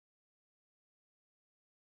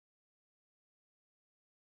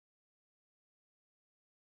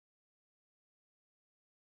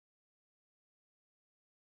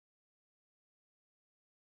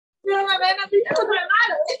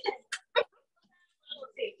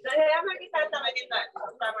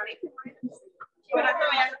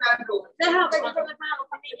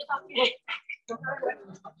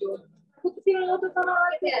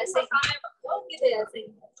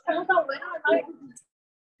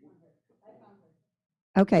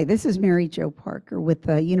 Okay, this is Mary Jo Parker with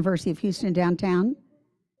the University of Houston downtown.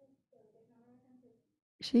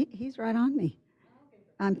 He's right on me.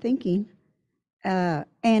 I'm thinking.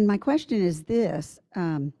 And my question is this.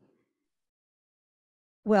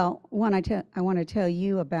 Well, one, I want to tell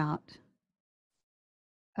you about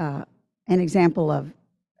an example of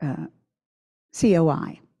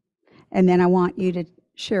COI. And then I want you to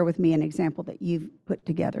share with me an example that you've put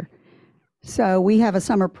together. So we have a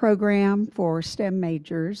summer program for STEM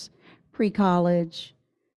majors, pre-college,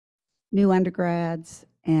 new undergrads,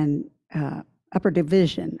 and upper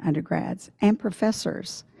division undergrads, and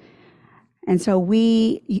professors. And so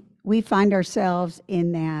we find ourselves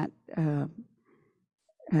in that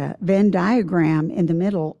Venn diagram in the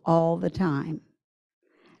middle all the time,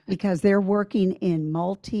 because they're working in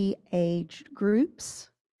multi-age groups,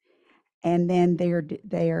 and then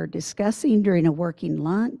they are discussing during a working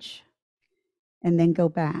lunch, and then go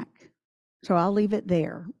back. So I'll leave it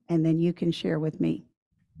there, and then you can share with me.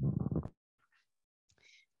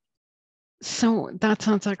 So that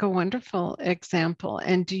sounds like a wonderful example.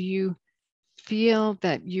 And do you feel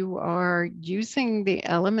that you are using the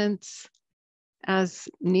elements as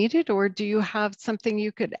needed, or do you have something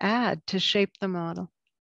you could add to shape the model?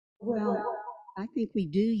 Well, I think we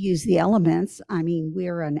do use the elements. I mean,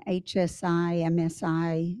 we're an HSI,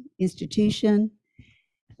 MSI institution,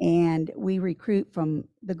 and we recruit from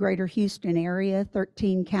the greater Houston area,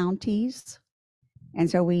 13 counties. And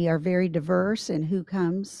so we are very diverse in who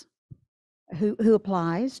comes, who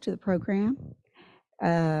applies to the program.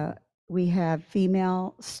 We have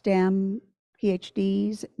female STEM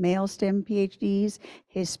PhDs, male STEM PhDs,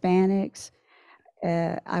 Hispanics.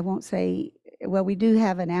 I won't say, well, we do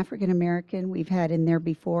have an African American we've had in there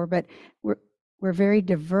before, but we're very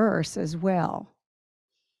diverse as well.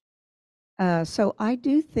 So I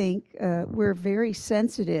do think we're very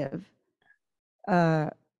sensitive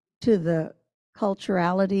to the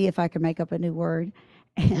culturality, if I can make up a new word,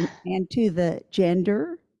 and to the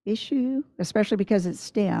gender issue, especially because it's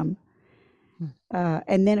STEM.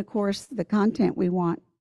 And then, of course, the content we want,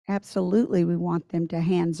 absolutely, we want them to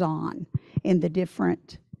hands-on in the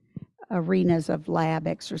different arenas of lab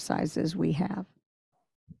exercises we have.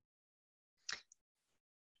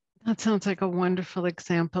 That sounds like a wonderful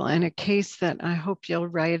example and a case that I hope you'll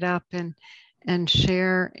write up and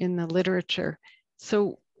share in the literature.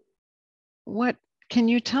 So can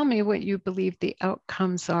you tell me what you believe the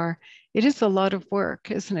outcomes are? It is a lot of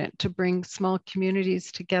work, isn't it, to bring small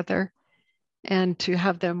communities together and to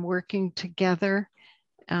have them working together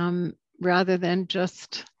rather than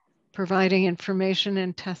just providing information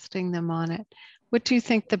and testing them on it. What do you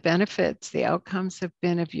think the benefits, the outcomes have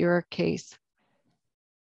been of your case?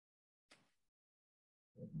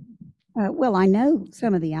 Well, I know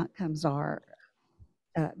some of the outcomes are,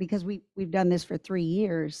 because we've done this for 3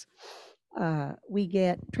 years, We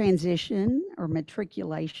get transition or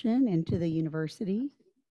matriculation into the university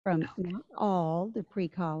from not all the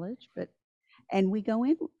pre-college, and we go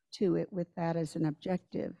into it with that as an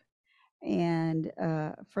objective. And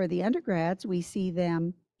for the undergrads, we see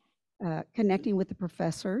them connecting with the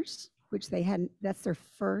professors, which they hadn't, that's their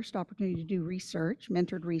first opportunity to do research,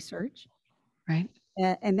 mentored research. Right.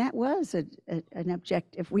 And that was an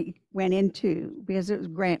objective we went into because it was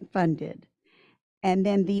grant funded. And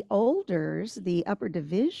then the olders, the upper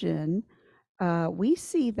division, we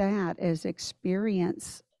see that as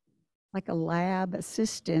experience, like a lab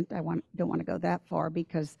assistant. Don't want to go that far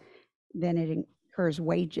because then it incurs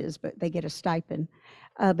wages, but they get a stipend.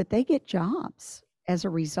 But they get jobs as a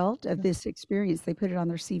result of this experience. They put it on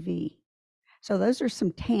their CV. So those are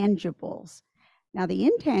some tangibles. Now the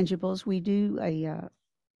intangibles, we do a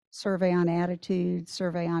survey on attitude,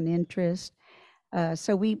 survey on interest.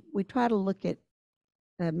 So we try to look at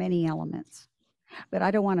many elements, but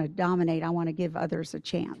I don't want to dominate. I want to give others a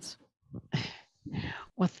chance.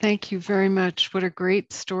 Well, thank you very much. What a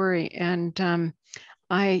great story. And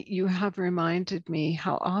you have reminded me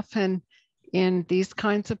how often in these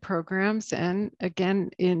kinds of programs, and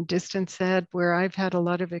again, in distance ed, where I've had a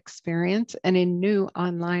lot of experience, and in new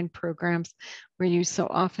online programs where you so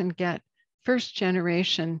often get first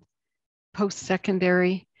generation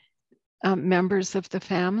post-secondary members of the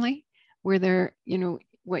family, where they're,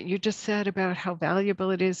 what you just said about how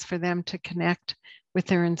valuable it is for them to connect with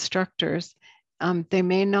their instructors. They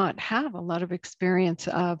may not have a lot of experience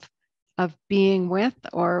of being with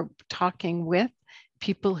or talking with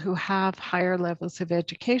people who have higher levels of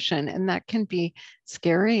education, and that can be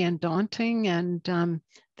scary and daunting, and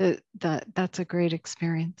that's a great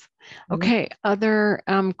experience. Okay, other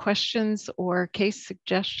questions or case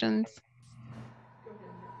suggestions?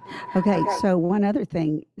 Okay, so one other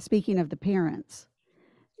thing, speaking of the parents,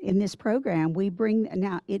 in this program,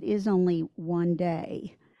 now it is only one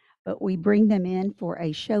day, but we bring them in for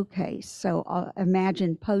a showcase. So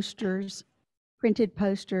imagine posters, printed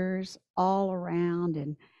posters all around,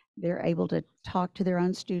 and they're able to talk to their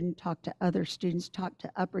own student, talk to other students, talk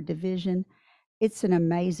to upper division. It's an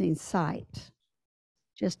amazing sight,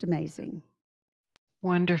 just amazing.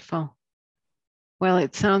 Wonderful. Well,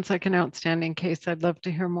 it sounds like an outstanding case. I'd love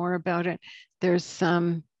to hear more about it. There's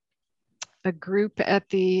a group at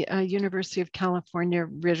the University of California,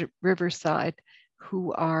 Riverside,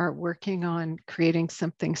 who are working on creating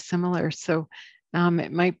something similar. So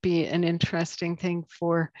it might be an interesting thing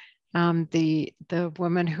for the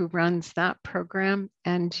woman who runs that program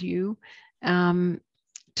and you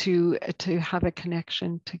to have a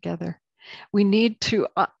connection together. We need to,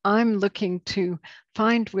 I'm looking to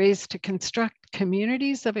find ways to construct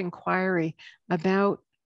communities of inquiry about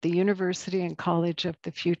the university and college of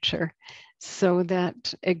the future, so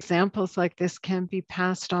that examples like this can be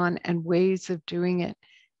passed on and ways of doing it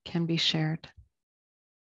can be shared.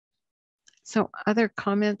 So other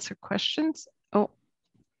comments or questions? Oh,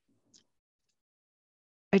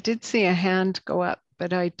 I did see a hand go up,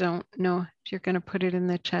 but I don't know if you're going to put it in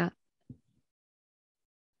the chat.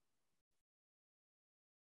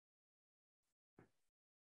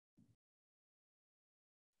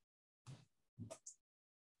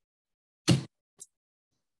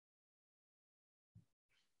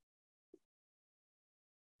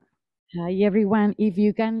 Hi, everyone. If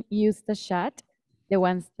you can use the chat, the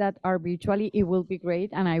ones that are virtually, it will be great.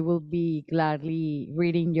 And I will be gladly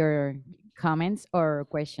reading your comments or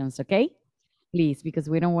questions, okay? Please, because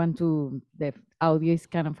we don't want to, the audio is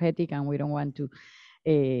kind of hectic and we don't want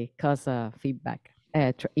to cause a feedback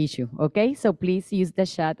issue, okay? So please use the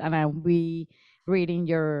chat and I'll be reading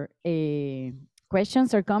your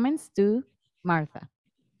questions or comments to Martha.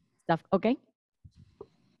 Stuff, okay?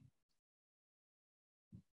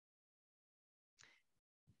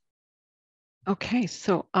 Okay,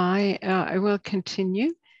 so I will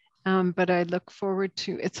continue, but I look forward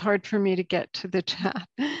to, it's hard for me to get to the chat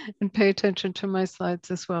and pay attention to my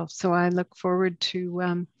slides as well. So I look forward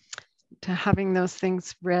to having those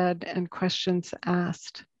things read and questions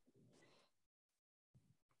asked.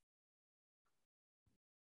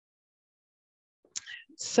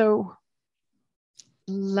 So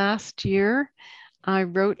last year, I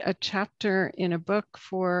wrote a chapter in a book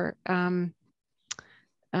for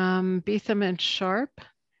Beetham and Sharp,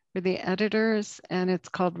 for the editors, and it's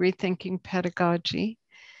called Rethinking Pedagogy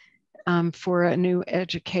for a New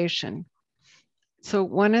Education. So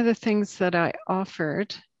one of the things that I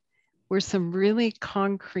offered were some really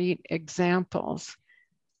concrete examples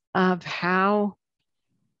of how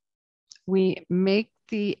we make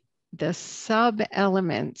the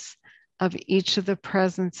sub-elements of each of the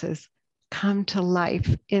presences come to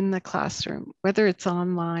life in the classroom, whether it's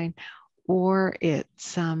online or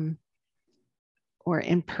it's or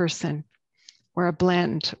in person, or a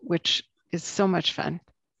blend, which is so much fun.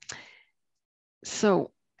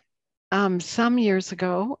 So some years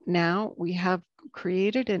ago now, we have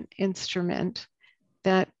created an instrument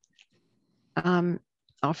that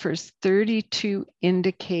offers 32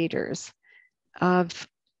 indicators of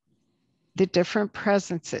the different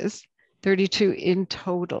presences, 32 in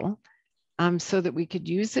total, so that we could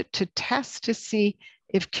use it to test to see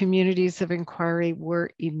if communities of inquiry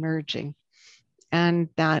were emerging. And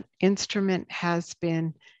that instrument has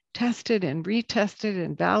been tested and retested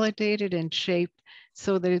and validated and shaped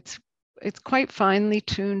so that it's quite finely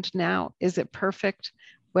tuned now. Is it perfect?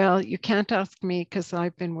 Well, you can't ask me because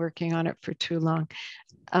I've been working on it for too long.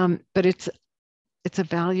 But it's a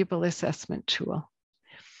valuable assessment tool.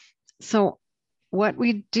 So what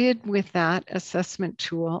we did with that assessment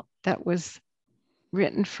tool that was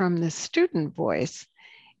written from the student voice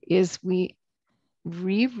is we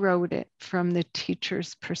rewrote it from the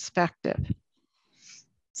teacher's perspective.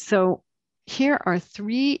 So here are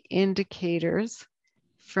 3 indicators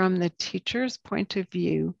from the teacher's point of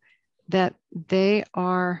view that they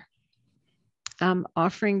are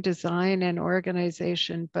offering design and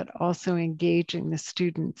organization, but also engaging the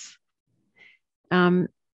students.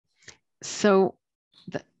 So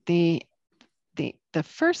the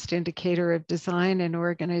first indicator of design and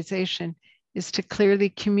organization is to clearly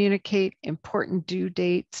communicate important due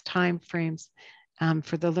dates, timeframes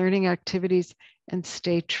for the learning activities, and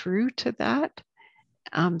stay true to that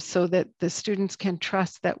so that the students can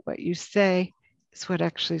trust that what you say is what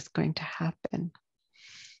actually is going to happen.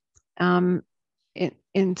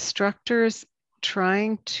 Instructors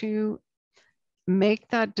trying to make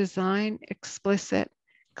that design explicit,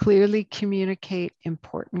 clearly communicate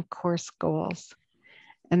important course goals.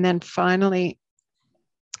 And then finally,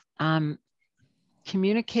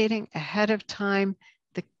 communicating ahead of time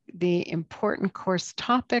the important course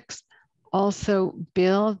topics also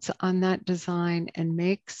builds on that design and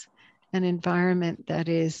makes an environment that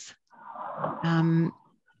is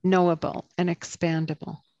knowable and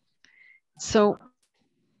expandable. So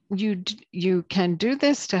you can do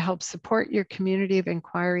this to help support your community of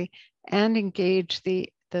inquiry and engage the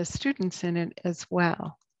students in it as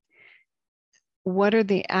well. What are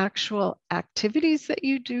the actual activities that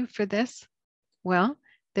you do for this? Well,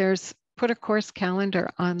 there's put a course calendar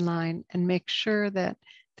online and make sure that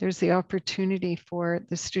there's the opportunity for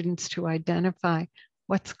the students to identify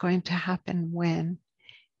what's going to happen when.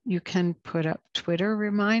 You can put up Twitter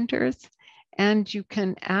reminders, and you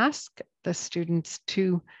can ask the students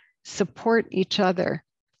to support each other,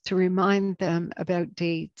 to remind them about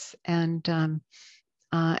dates and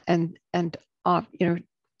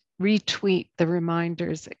retweet the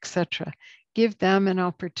reminders, etc. Give them an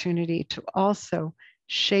opportunity to also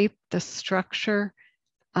shape the structure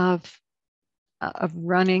of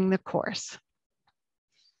running the course.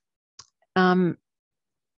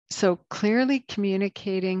 So clearly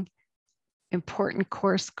communicating important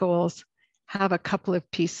course goals have a couple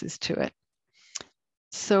of pieces to it.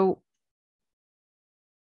 So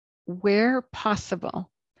where possible,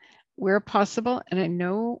 and I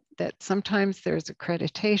know that sometimes there's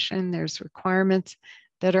accreditation, there's requirements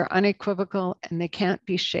that are unequivocal and they can't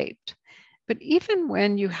be shaped. But even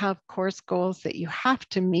when you have course goals that you have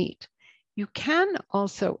to meet, you can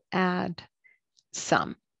also add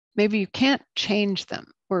some. Maybe you can't change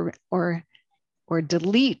them or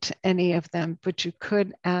delete any of them, but you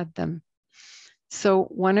could add them. So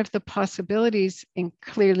one of the possibilities in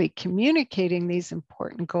clearly communicating these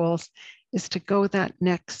important goals is to go that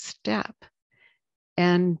next step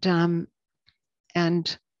and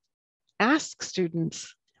ask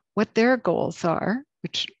students what their goals are,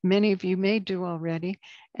 which many of you may do already,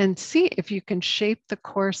 and see if you can shape the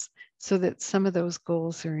course so that some of those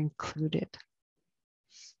goals are included.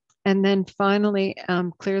 And then finally,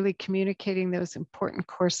 clearly communicating those important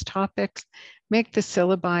course topics, make the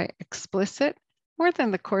syllabi explicit more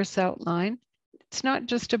than the course outline. It's not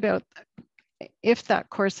just about, if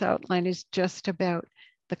that course outline is just about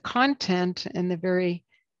the content and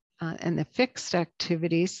the fixed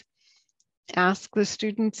activities, ask the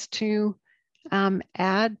students to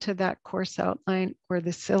add to that course outline or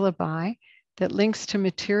the syllabi that links to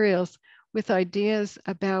materials with ideas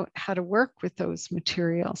about how to work with those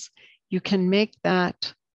materials. You can make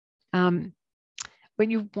that, what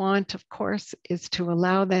you want, of course, is to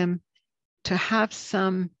allow them to have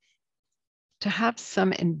some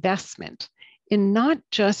investment in not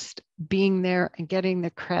just being there and getting the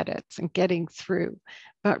credits and getting through,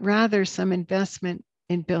 but rather some investment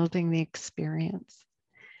in building the experience.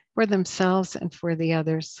 for themselves and for the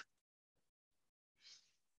others.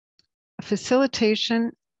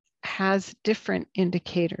 Facilitation has different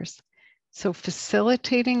indicators. So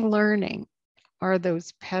facilitating learning are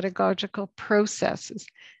those pedagogical processes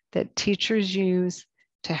that teachers use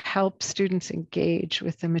to help students engage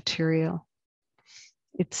with the material.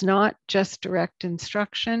 It's not just direct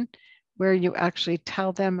instruction where you actually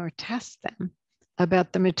tell them or test them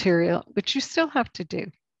about the material, which you still have to do.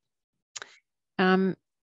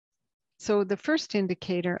 So the first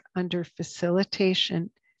indicator under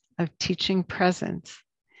facilitation of teaching presence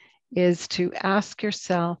is to ask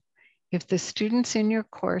yourself if the students in your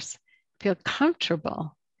course feel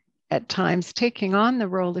comfortable at times taking on the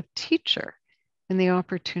role of teacher when the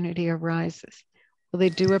opportunity arises. Will they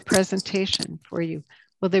do a presentation for you?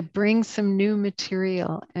 Will they bring some new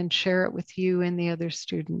material and share it with you and the other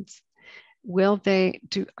students? Are they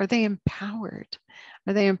empowered?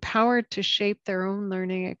 Are they empowered to shape their own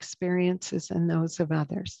learning experiences and those of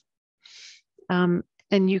others? And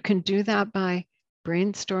you can do that by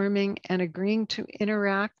brainstorming and agreeing to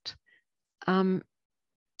interact and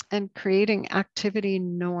creating activity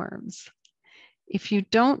norms. If you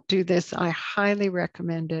don't do this, I highly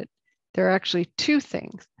recommend it. There are actually two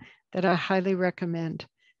things that I highly recommend.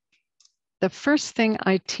 The first thing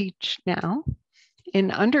I teach now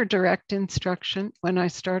in under direct instruction when I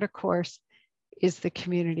start a course is the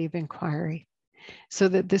community of inquiry, so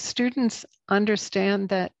that the students understand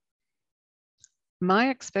that my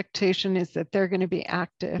expectation is that they're going to be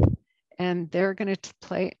active and they're going to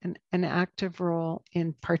play an active role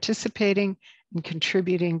in participating and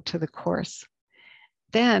contributing to the course.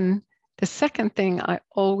 Then the second thing I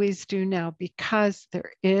always do now, because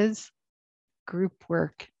there is group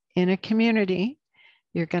work in a community,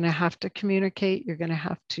 you're going to have to communicate, you're going to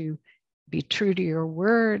have to be true to your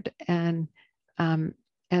word and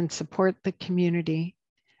support the community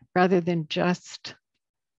rather than just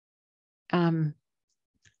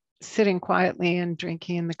sitting quietly and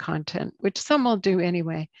drinking in the content, which some will do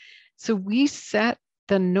anyway. So we set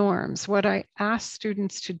the norms. What I ask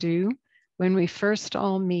students to do when we first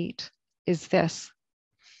all meet is this.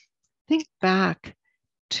 Think back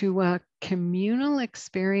to a communal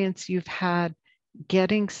experience you've had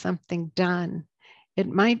getting something done. It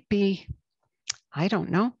might be, I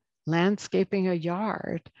don't know, landscaping a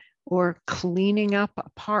yard or cleaning up a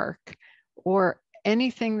park or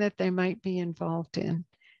anything that they might be involved in,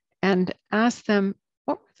 and ask them,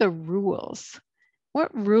 what were the rules?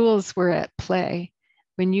 What rules were at play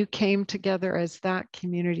when you came together as that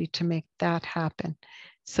community to make that happen?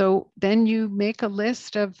 So then you make a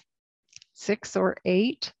list of 6 or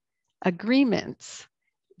 8 agreements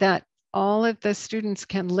that all of the students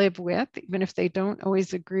can live with, even if they don't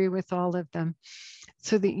always agree with all of them,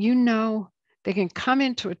 so that you know they can come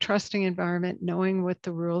into a trusting environment knowing what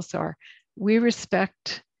the rules are. We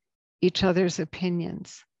respect each other's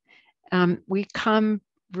opinions. We come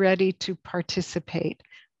ready to participate.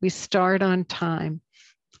 We start on time.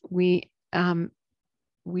 We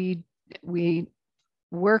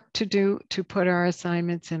work to put our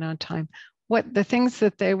assignments in on time. What the things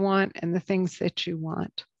that they want and the things that you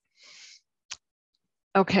want.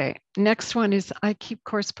 Okay, next one is I keep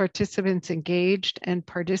course participants engaged and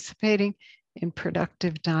participating in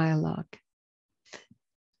productive dialogue.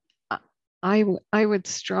 I would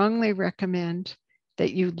strongly recommend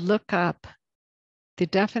that you look up the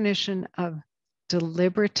definition of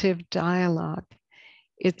deliberative dialogue.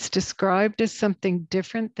 It's described as something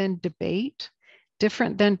different than debate,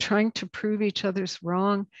 different than trying to prove each other's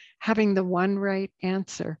wrong, having the one right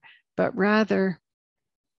answer, but rather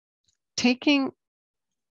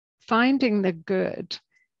finding the good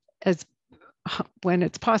as when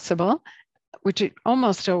it's possible, which it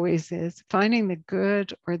almost always is, finding the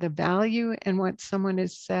good or the value in what someone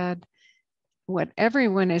has said, what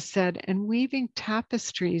everyone has said, and weaving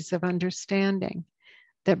tapestries of understanding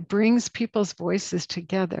that brings people's voices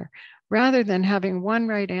together rather than having one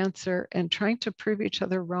right answer and trying to prove each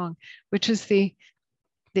other wrong, which is the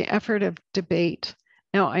effort of debate.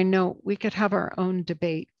 Now, I know we could have our own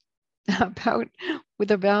debate about with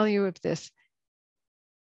the value of this.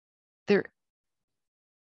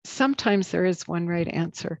 Sometimes there is one right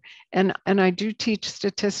answer. And I do teach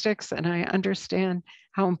statistics, and I understand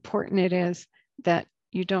how important it is that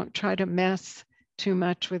you don't try to mess too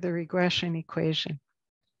much with a regression equation.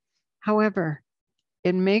 However,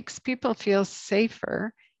 it makes people feel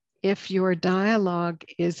safer if your dialogue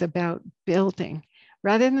is about building,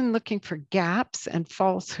 rather than looking for gaps and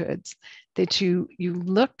falsehoods, that you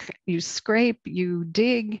look, you scrape, you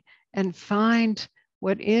dig and find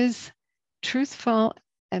what is truthful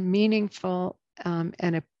and meaningful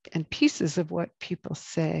and and pieces of what people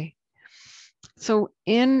say. So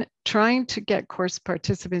in trying to get course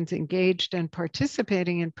participants engaged and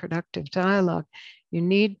participating in productive dialogue, you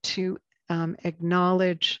need to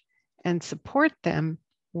acknowledge and support them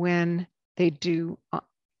when they do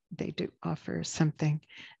offer something.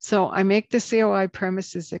 So I make the COI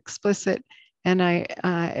premises explicit, and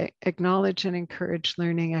I acknowledge and encourage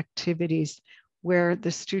learning activities where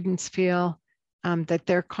the students feel that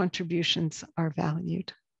their contributions are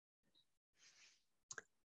valued.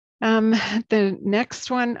 The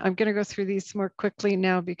next one, I'm going to go through these more quickly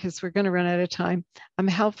now because we're going to run out of time. I'm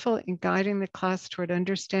helpful in guiding the class toward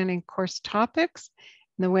understanding course topics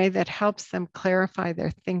in the way that helps them clarify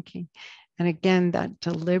their thinking. And again, that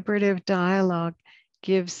deliberative dialogue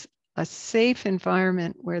gives a safe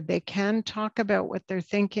environment where they can talk about what they're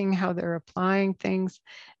thinking, how they're applying things,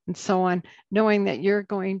 and so on, knowing that you're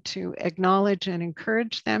going to acknowledge and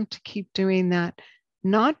encourage them to keep doing that,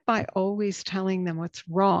 not by always telling them what's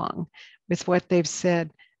wrong with what they've said,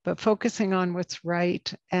 but focusing on what's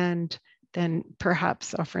right and then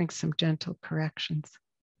perhaps offering some gentle corrections.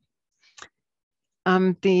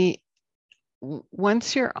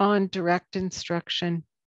 Once you're on direct instruction,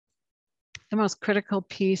 the most critical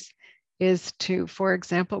piece is to, for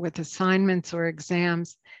example, with assignments or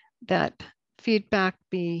exams, that feedback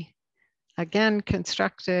be, again,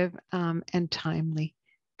 constructive and timely.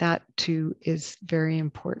 That too is very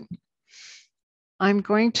important. I'm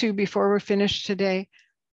going to, before we're finished today,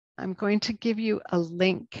 I'm going to give you a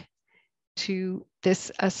link to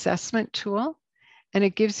this assessment tool, and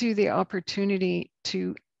it gives you the opportunity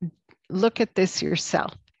to look at this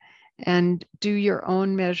yourself and do your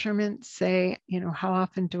own measurements. Say, how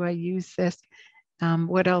often do I use this?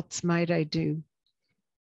 What else might I do?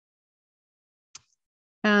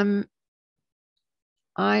 Some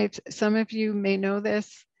of you may know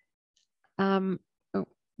this.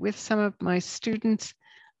 With some of my students,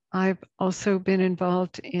 I've also been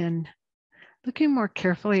involved in looking more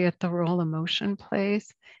carefully at the role emotion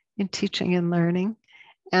plays in teaching and learning.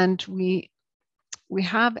 And we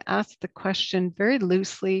have asked the question very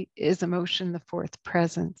loosely, is emotion the fourth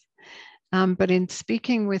presence? But in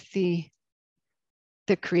speaking with the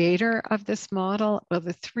creator of this model, well,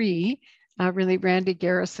 the three, really Randy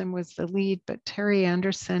Garrison was the lead, but Terry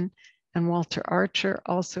Anderson and Walter Archer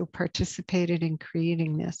also participated in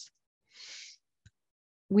creating this.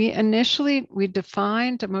 We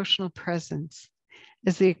defined emotional presence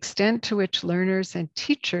as the extent to which learners and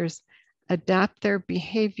teachers adapt their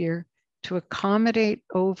behavior to accommodate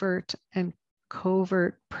overt and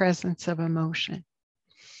covert presence of emotion.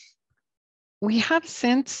 We have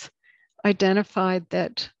since identified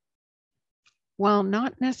that while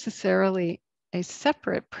not necessarily a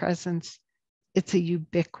separate presence, it's a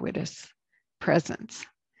ubiquitous presence.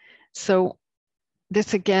 So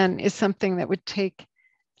this again is something that would take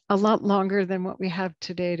a lot longer than what we have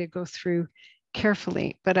today to go through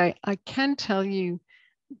carefully. But I can tell you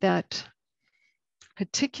that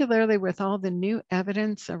particularly with all the new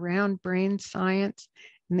evidence around brain science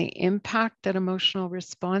and the impact that emotional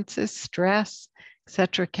responses, stress,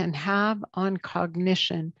 etc., can have on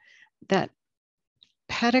cognition, that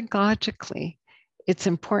pedagogically, it's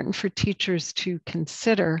important for teachers to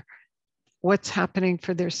consider what's happening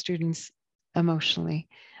for their students emotionally.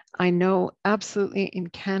 I know absolutely in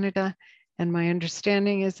Canada, and my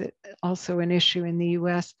understanding is it also an issue in the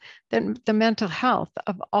US, that the mental health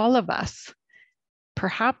of all of us,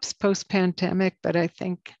 perhaps post-pandemic, but I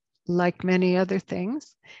think like many other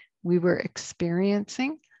things, we were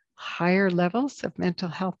experiencing higher levels of mental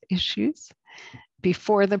health issues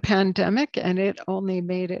before the pandemic, and it only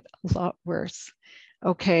made it a lot worse.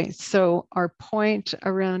 Okay, so our point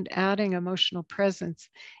around adding emotional presence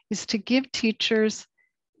is to give teachers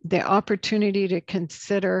the opportunity to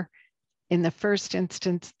consider, in the first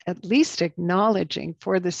instance, at least acknowledging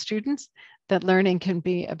for the students that learning can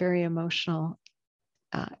be a very emotional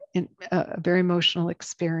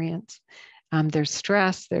experience. There's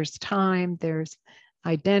stress, there's time, there's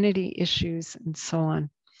identity issues, and so on.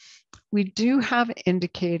 We do have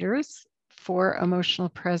indicators for emotional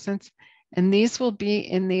presence, and these will be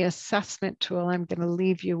in the assessment tool I'm going to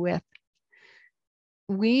leave you with.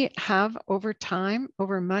 We have over time,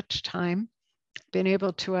 over much time, been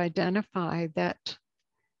able to identify that,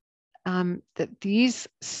 that these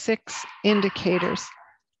 6 indicators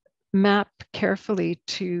map carefully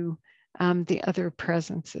to the other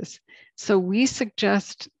presences. So we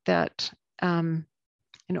suggest that in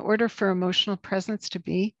order for emotional presence to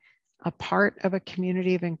be a part of a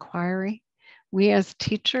community of inquiry, we as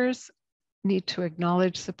teachers need to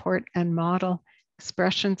acknowledge, support, and model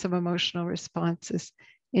expressions of emotional responses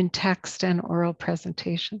in text and oral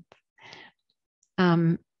presentations.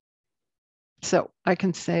 So I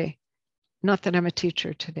can say, not that I'm a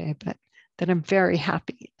teacher today, but that I'm very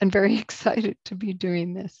happy and very excited to be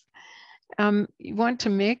doing this. You want to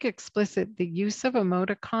make explicit the use of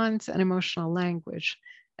emoticons and emotional language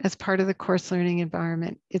as part of the course learning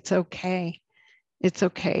environment. It's okay. It's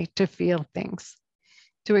okay to feel things,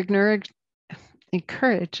 to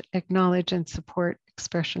encourage, acknowledge, and support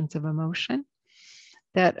expressions of emotion.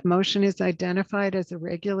 That emotion is identified as a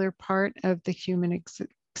regular part of the human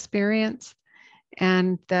experience,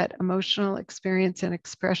 and that emotional experience and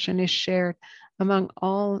expression is shared among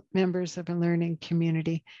all members of a learning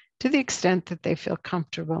community to the extent that they feel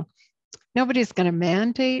comfortable. Nobody's going to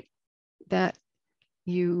mandate that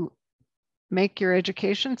you make your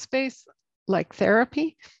education space like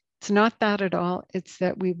therapy. It's not that at all. It's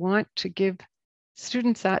that we want to give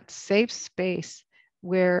students that safe space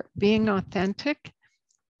where being authentic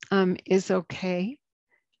is okay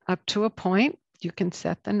up to a point. You can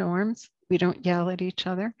set the norms. We don't yell at each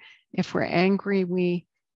other. If we're angry, we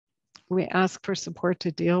ask for support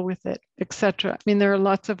to deal with it, etc. I mean, there are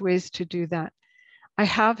lots of ways to do that. I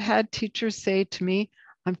have had teachers say to me,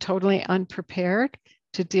 I'm totally unprepared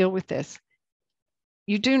to deal with this.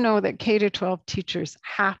 You do know that K-12 teachers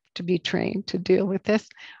have to be trained to deal with this.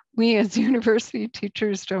 We as university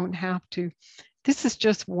teachers don't have to. This is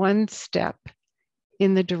just one step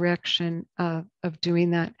in the direction of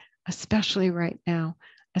doing that, especially right now,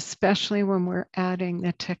 especially when we're adding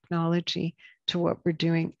the technology to what we're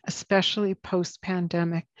doing, especially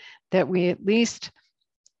post-pandemic, that we at least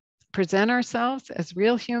present ourselves as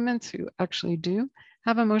real humans who actually do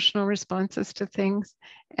have emotional responses to things,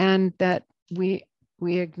 and that we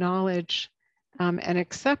acknowledge and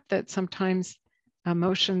accept that sometimes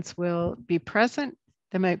emotions will be present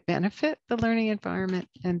that might benefit the learning environment,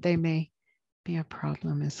 and they may be a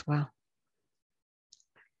problem as well.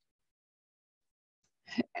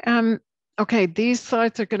 Okay, these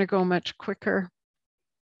slides are going to go much quicker.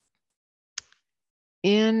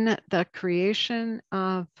 In the creation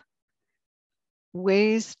of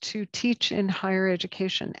ways to teach in higher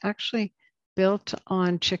education, actually built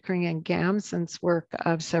on Chickering and Gamson's work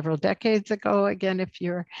of several decades ago. Again, if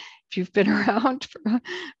you've been around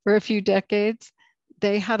for a few decades,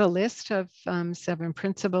 they had a list of 7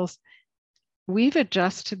 principles. We've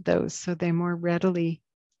adjusted those so they more readily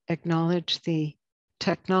acknowledge the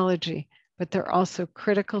technology, but they're also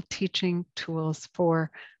critical teaching tools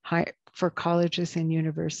for colleges and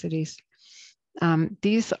universities.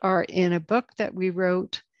 These are in a book that we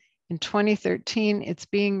wrote in 2013. It's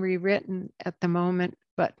being rewritten at the moment,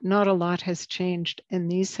 but not a lot has changed, and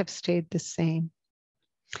these have stayed the same.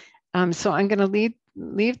 So I'm going to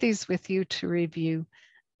leave these with you to review,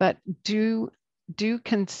 but do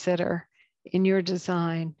consider in your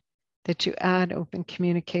design that you add open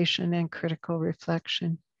communication and critical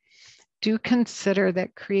reflection. Do consider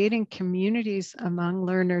that creating communities among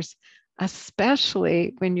learners,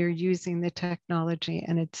 especially when you're using the technology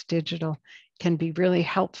and it's digital, can be really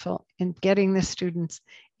helpful in getting the students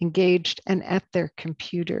engaged and at their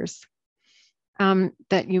computers.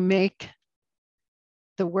 That you make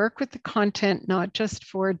the work with the content not just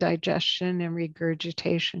for digestion and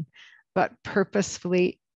regurgitation, but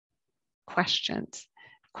purposefully questioned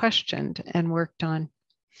and worked on.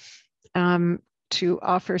 To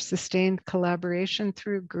offer sustained collaboration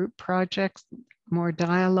through group projects, more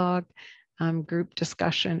dialogue, group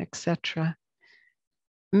discussion, etc.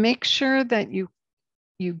 Make sure that you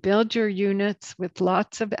build your units with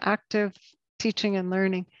lots of active teaching and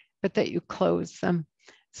learning, but that you close them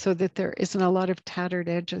so that there isn't a lot of tattered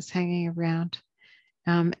edges hanging around.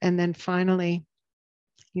 And then finally,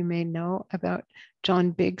 you may know about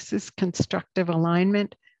John Biggs's constructive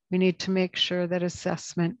alignment. We need to make sure that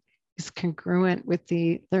assessment is congruent with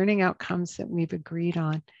the learning outcomes that we've agreed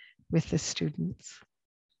on with the students.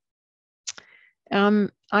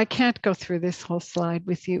 I can't go through this whole slide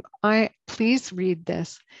with you. Please read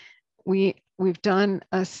this. We've done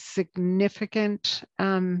a significant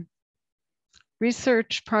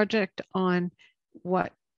research project on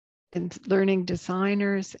what learning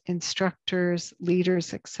designers, instructors,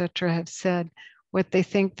 leaders, etc. have said, what they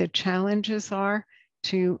think the challenges are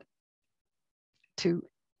to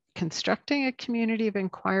constructing a community of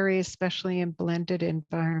inquiry, especially in blended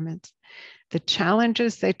environments. The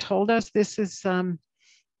challenges, they told us, this is, there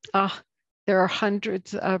are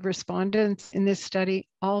hundreds of respondents in this study,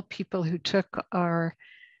 all people who took our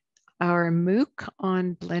MOOC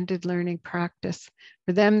on blended learning practice.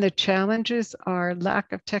 For them, the challenges are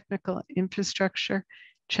lack of technical infrastructure,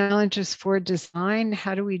 challenges for design,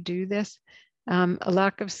 how do we do this? a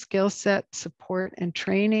lack of skill set, support, and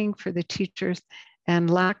training for the teachers, and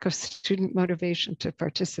lack of student motivation to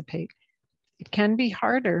participate. It can be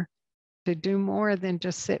harder to do more than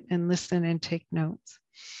just sit and listen and take notes.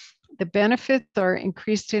 The benefits are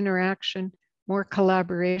increased interaction, more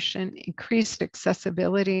collaboration, increased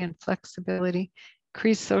accessibility and flexibility,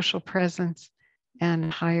 increased social presence,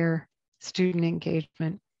 and higher student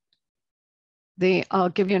engagement. I'll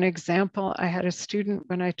give you an example. I had a student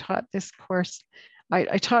when I taught this course.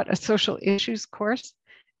 I taught a social issues course,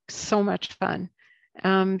 so much fun,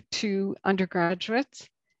 to undergraduates.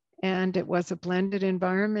 And it was a blended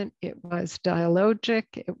environment. It was dialogic,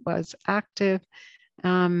 it was active.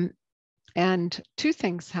 And two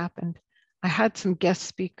things happened. I had some guest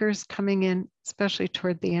speakers coming in, especially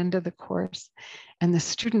toward the end of the course. And the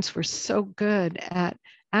students were so good at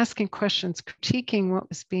asking questions, critiquing what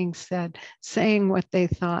was being said, saying what they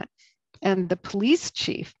thought. And the police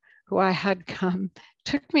chief, who I had come,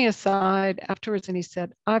 took me aside afterwards and he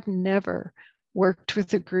said, I've never worked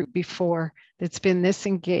with a group before that's been this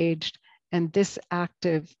engaged and this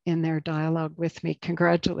active in their dialogue with me.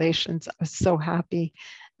 Congratulations, I was so happy.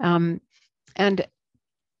 And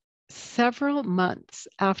several months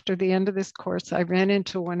after the end of this course, I ran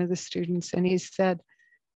into one of the students and he said,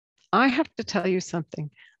 I have to tell you something.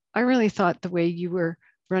 I really thought the way you were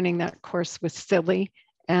running that course was silly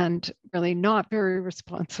and really not very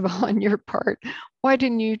responsible on your part. Why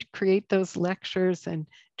didn't you create those lectures and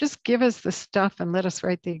just give us the stuff and let us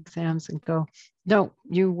write the exams and go? No,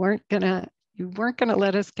 you weren't gonna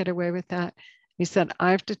let us get away with that. He said,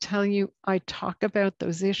 I have to tell you, I talk about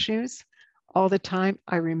those issues all the time.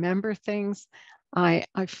 I remember things. I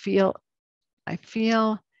feel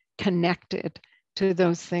connected to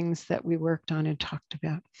those things that we worked on and talked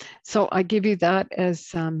about. So I give you that as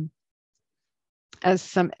some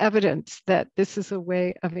evidence that this is a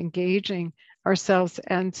way of engaging ourselves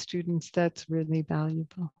and students that's really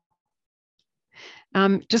valuable.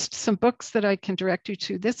 Just some books that I can direct you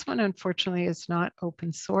to. This one, unfortunately, is not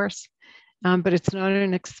open source, but it's not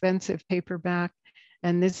an expensive paperback.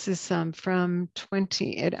 And this is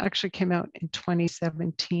it actually came out in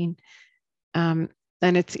 2017.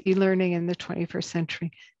 And it's e-learning in the 21st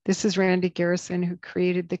century. This is Randy Garrison, who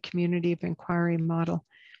created the Community of Inquiry model.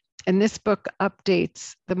 And this book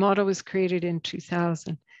updates, the model was created in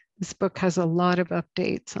 2000. This book has a lot of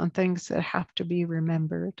updates on things that have to be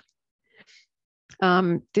remembered.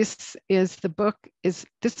 This book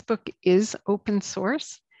is open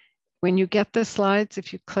source. When you get the slides,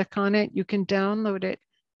 if you click on it, you can download it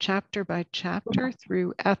chapter by chapter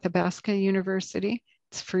through Athabasca University.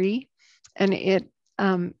 It's free, and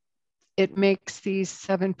it makes these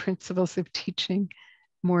 7 principles of teaching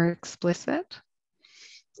more explicit.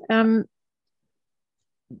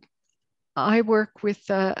 I work with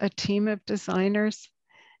a team of designers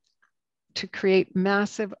to create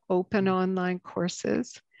massive open online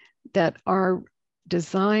courses that are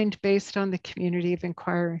designed based on the community of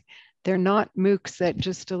inquiry. They're not MOOCs that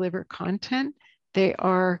just deliver content. They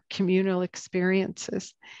are communal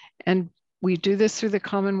experiences. And we do this through the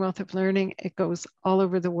Commonwealth of Learning. It goes all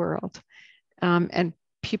over the world. And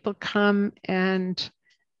people come and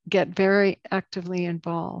get very actively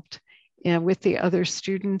involved with the other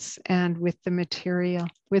students and with the material,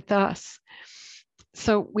 with us.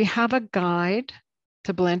 So we have a guide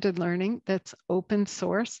to blended learning that's open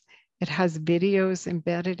source. It has videos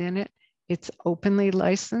embedded in it. It's openly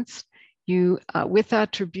licensed. With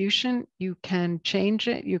attribution, you can change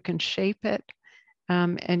it, you can shape it,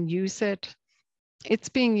 and use it. It's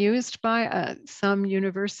being used by some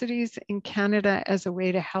universities in Canada as a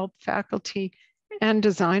way to help faculty and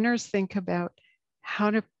designers think about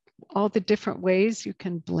all the different ways you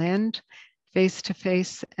can blend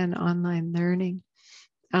face-to-face and online learning.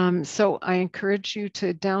 So I encourage you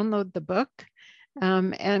to download the book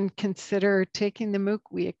and consider taking the MOOC.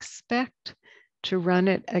 We expect to run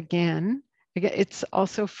it again. It's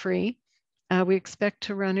also free. We expect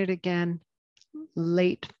to run it again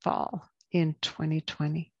late fall in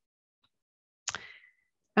 2020.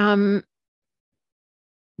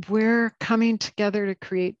 We're coming together to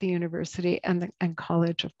create the university and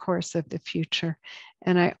college, of course, of the future.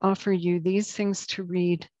 And I offer you these things to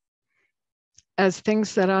read as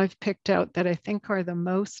things that I've picked out that I think are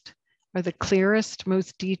the clearest,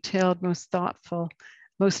 most detailed, most thoughtful,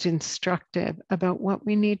 most instructive about what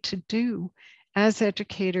we need to do as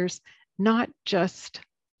educators, not just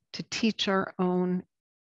to teach our own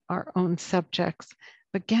subjects,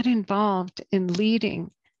 but get involved in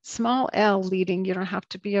leading, small L leading. You don't have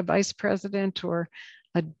to be a vice president or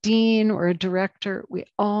a dean or a director. We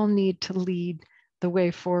all need to lead the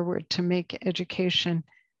way forward to make education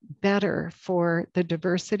better for the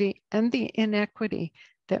diversity and the inequity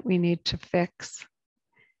that we need to fix.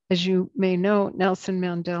 As you may know, Nelson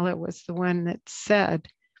Mandela was the one that said,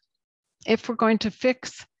 if we're going to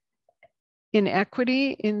fix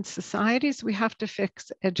inequity in societies, we have to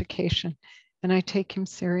fix education. And I take him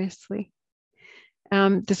seriously.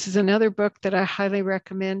 This is another book that I highly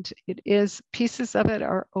recommend. Pieces of it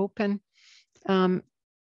are open.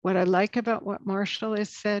 What I like about what Marshall has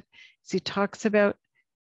said is he talks about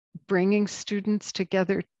bringing students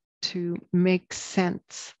together to make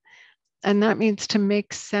sense. And that means to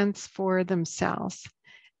make sense for themselves.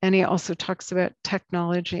 And he also talks about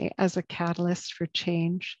technology as a catalyst for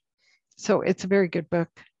change. So it's a very good book.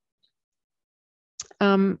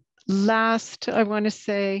 Last, I want to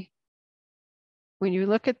say, when you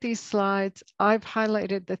look at these slides, I've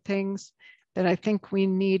highlighted the things that I think we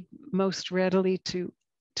need most readily to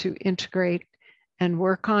integrate and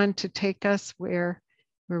work on to take us where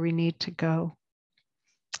we need to go.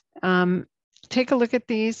 Take a look at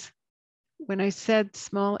these. When I said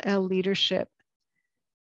small L leadership,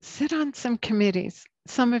 sit on some committees.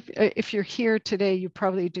 If you're here today, you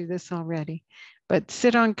probably do this already, but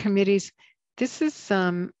sit on committees. This is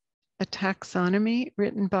a taxonomy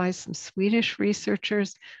written by some Swedish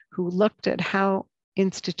researchers who looked at how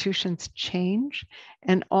institutions change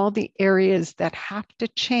and all the areas that have to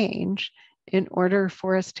change in order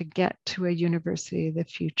for us to get to a university of the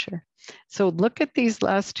future. So look at these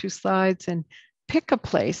last two slides and pick a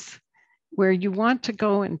place where you want to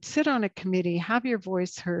go and sit on a committee, have your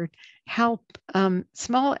voice heard, help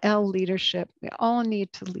small L leadership. We all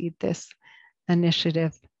need to lead this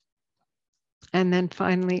initiative. And then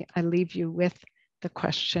finally, I leave you with the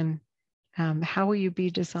question, how will you be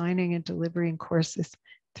designing and delivering courses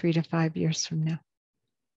 3 to 5 years from now?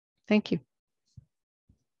 Thank you.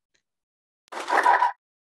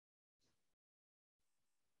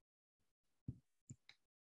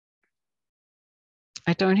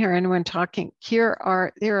 I don't hear anyone talking. There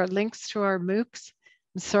are links to our MOOCs,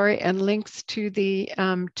 I'm sorry, and links to the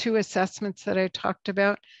 2 assessments that I talked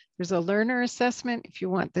about. There's a learner assessment if you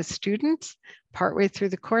want the students partway through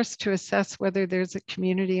the course to assess whether there's a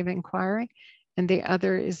community of inquiry, and the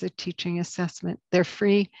other is a teaching assessment. They're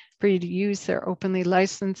free for you to use. They're openly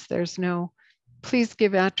licensed. There's no, please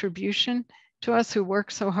give attribution to us who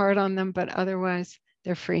work so hard on them, but otherwise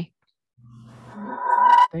they're free.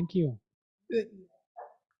 Thank you.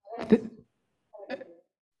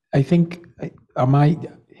 I think,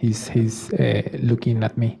 he's looking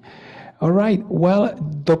at me. All right, well,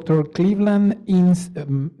 Dr. Cleveland,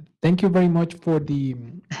 thank you very much for the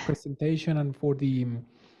presentation and for the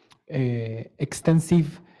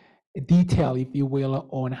extensive detail, if you will,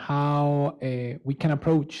 on how we can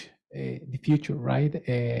approach the future, right?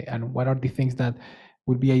 And what are the things that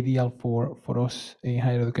would be ideal for us in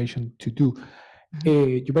higher education to do.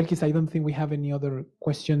 Yubelkis, I don't think we have any other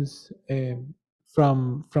questions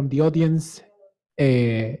from the audience.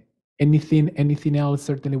 Anything else?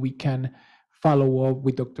 Certainly we can follow up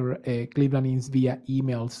with Dr. Cleveland via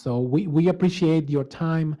email. So we appreciate your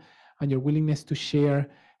time and your willingness to share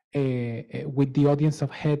with the audience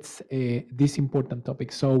of heads this important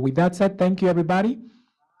topic. So with that said, thank you everybody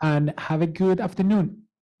and have a good afternoon.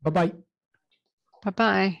 Bye-bye.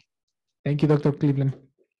 Bye-bye. Thank you, Dr. Cleveland.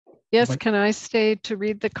 Yes, Bye. can I stay to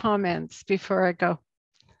read the comments before I go?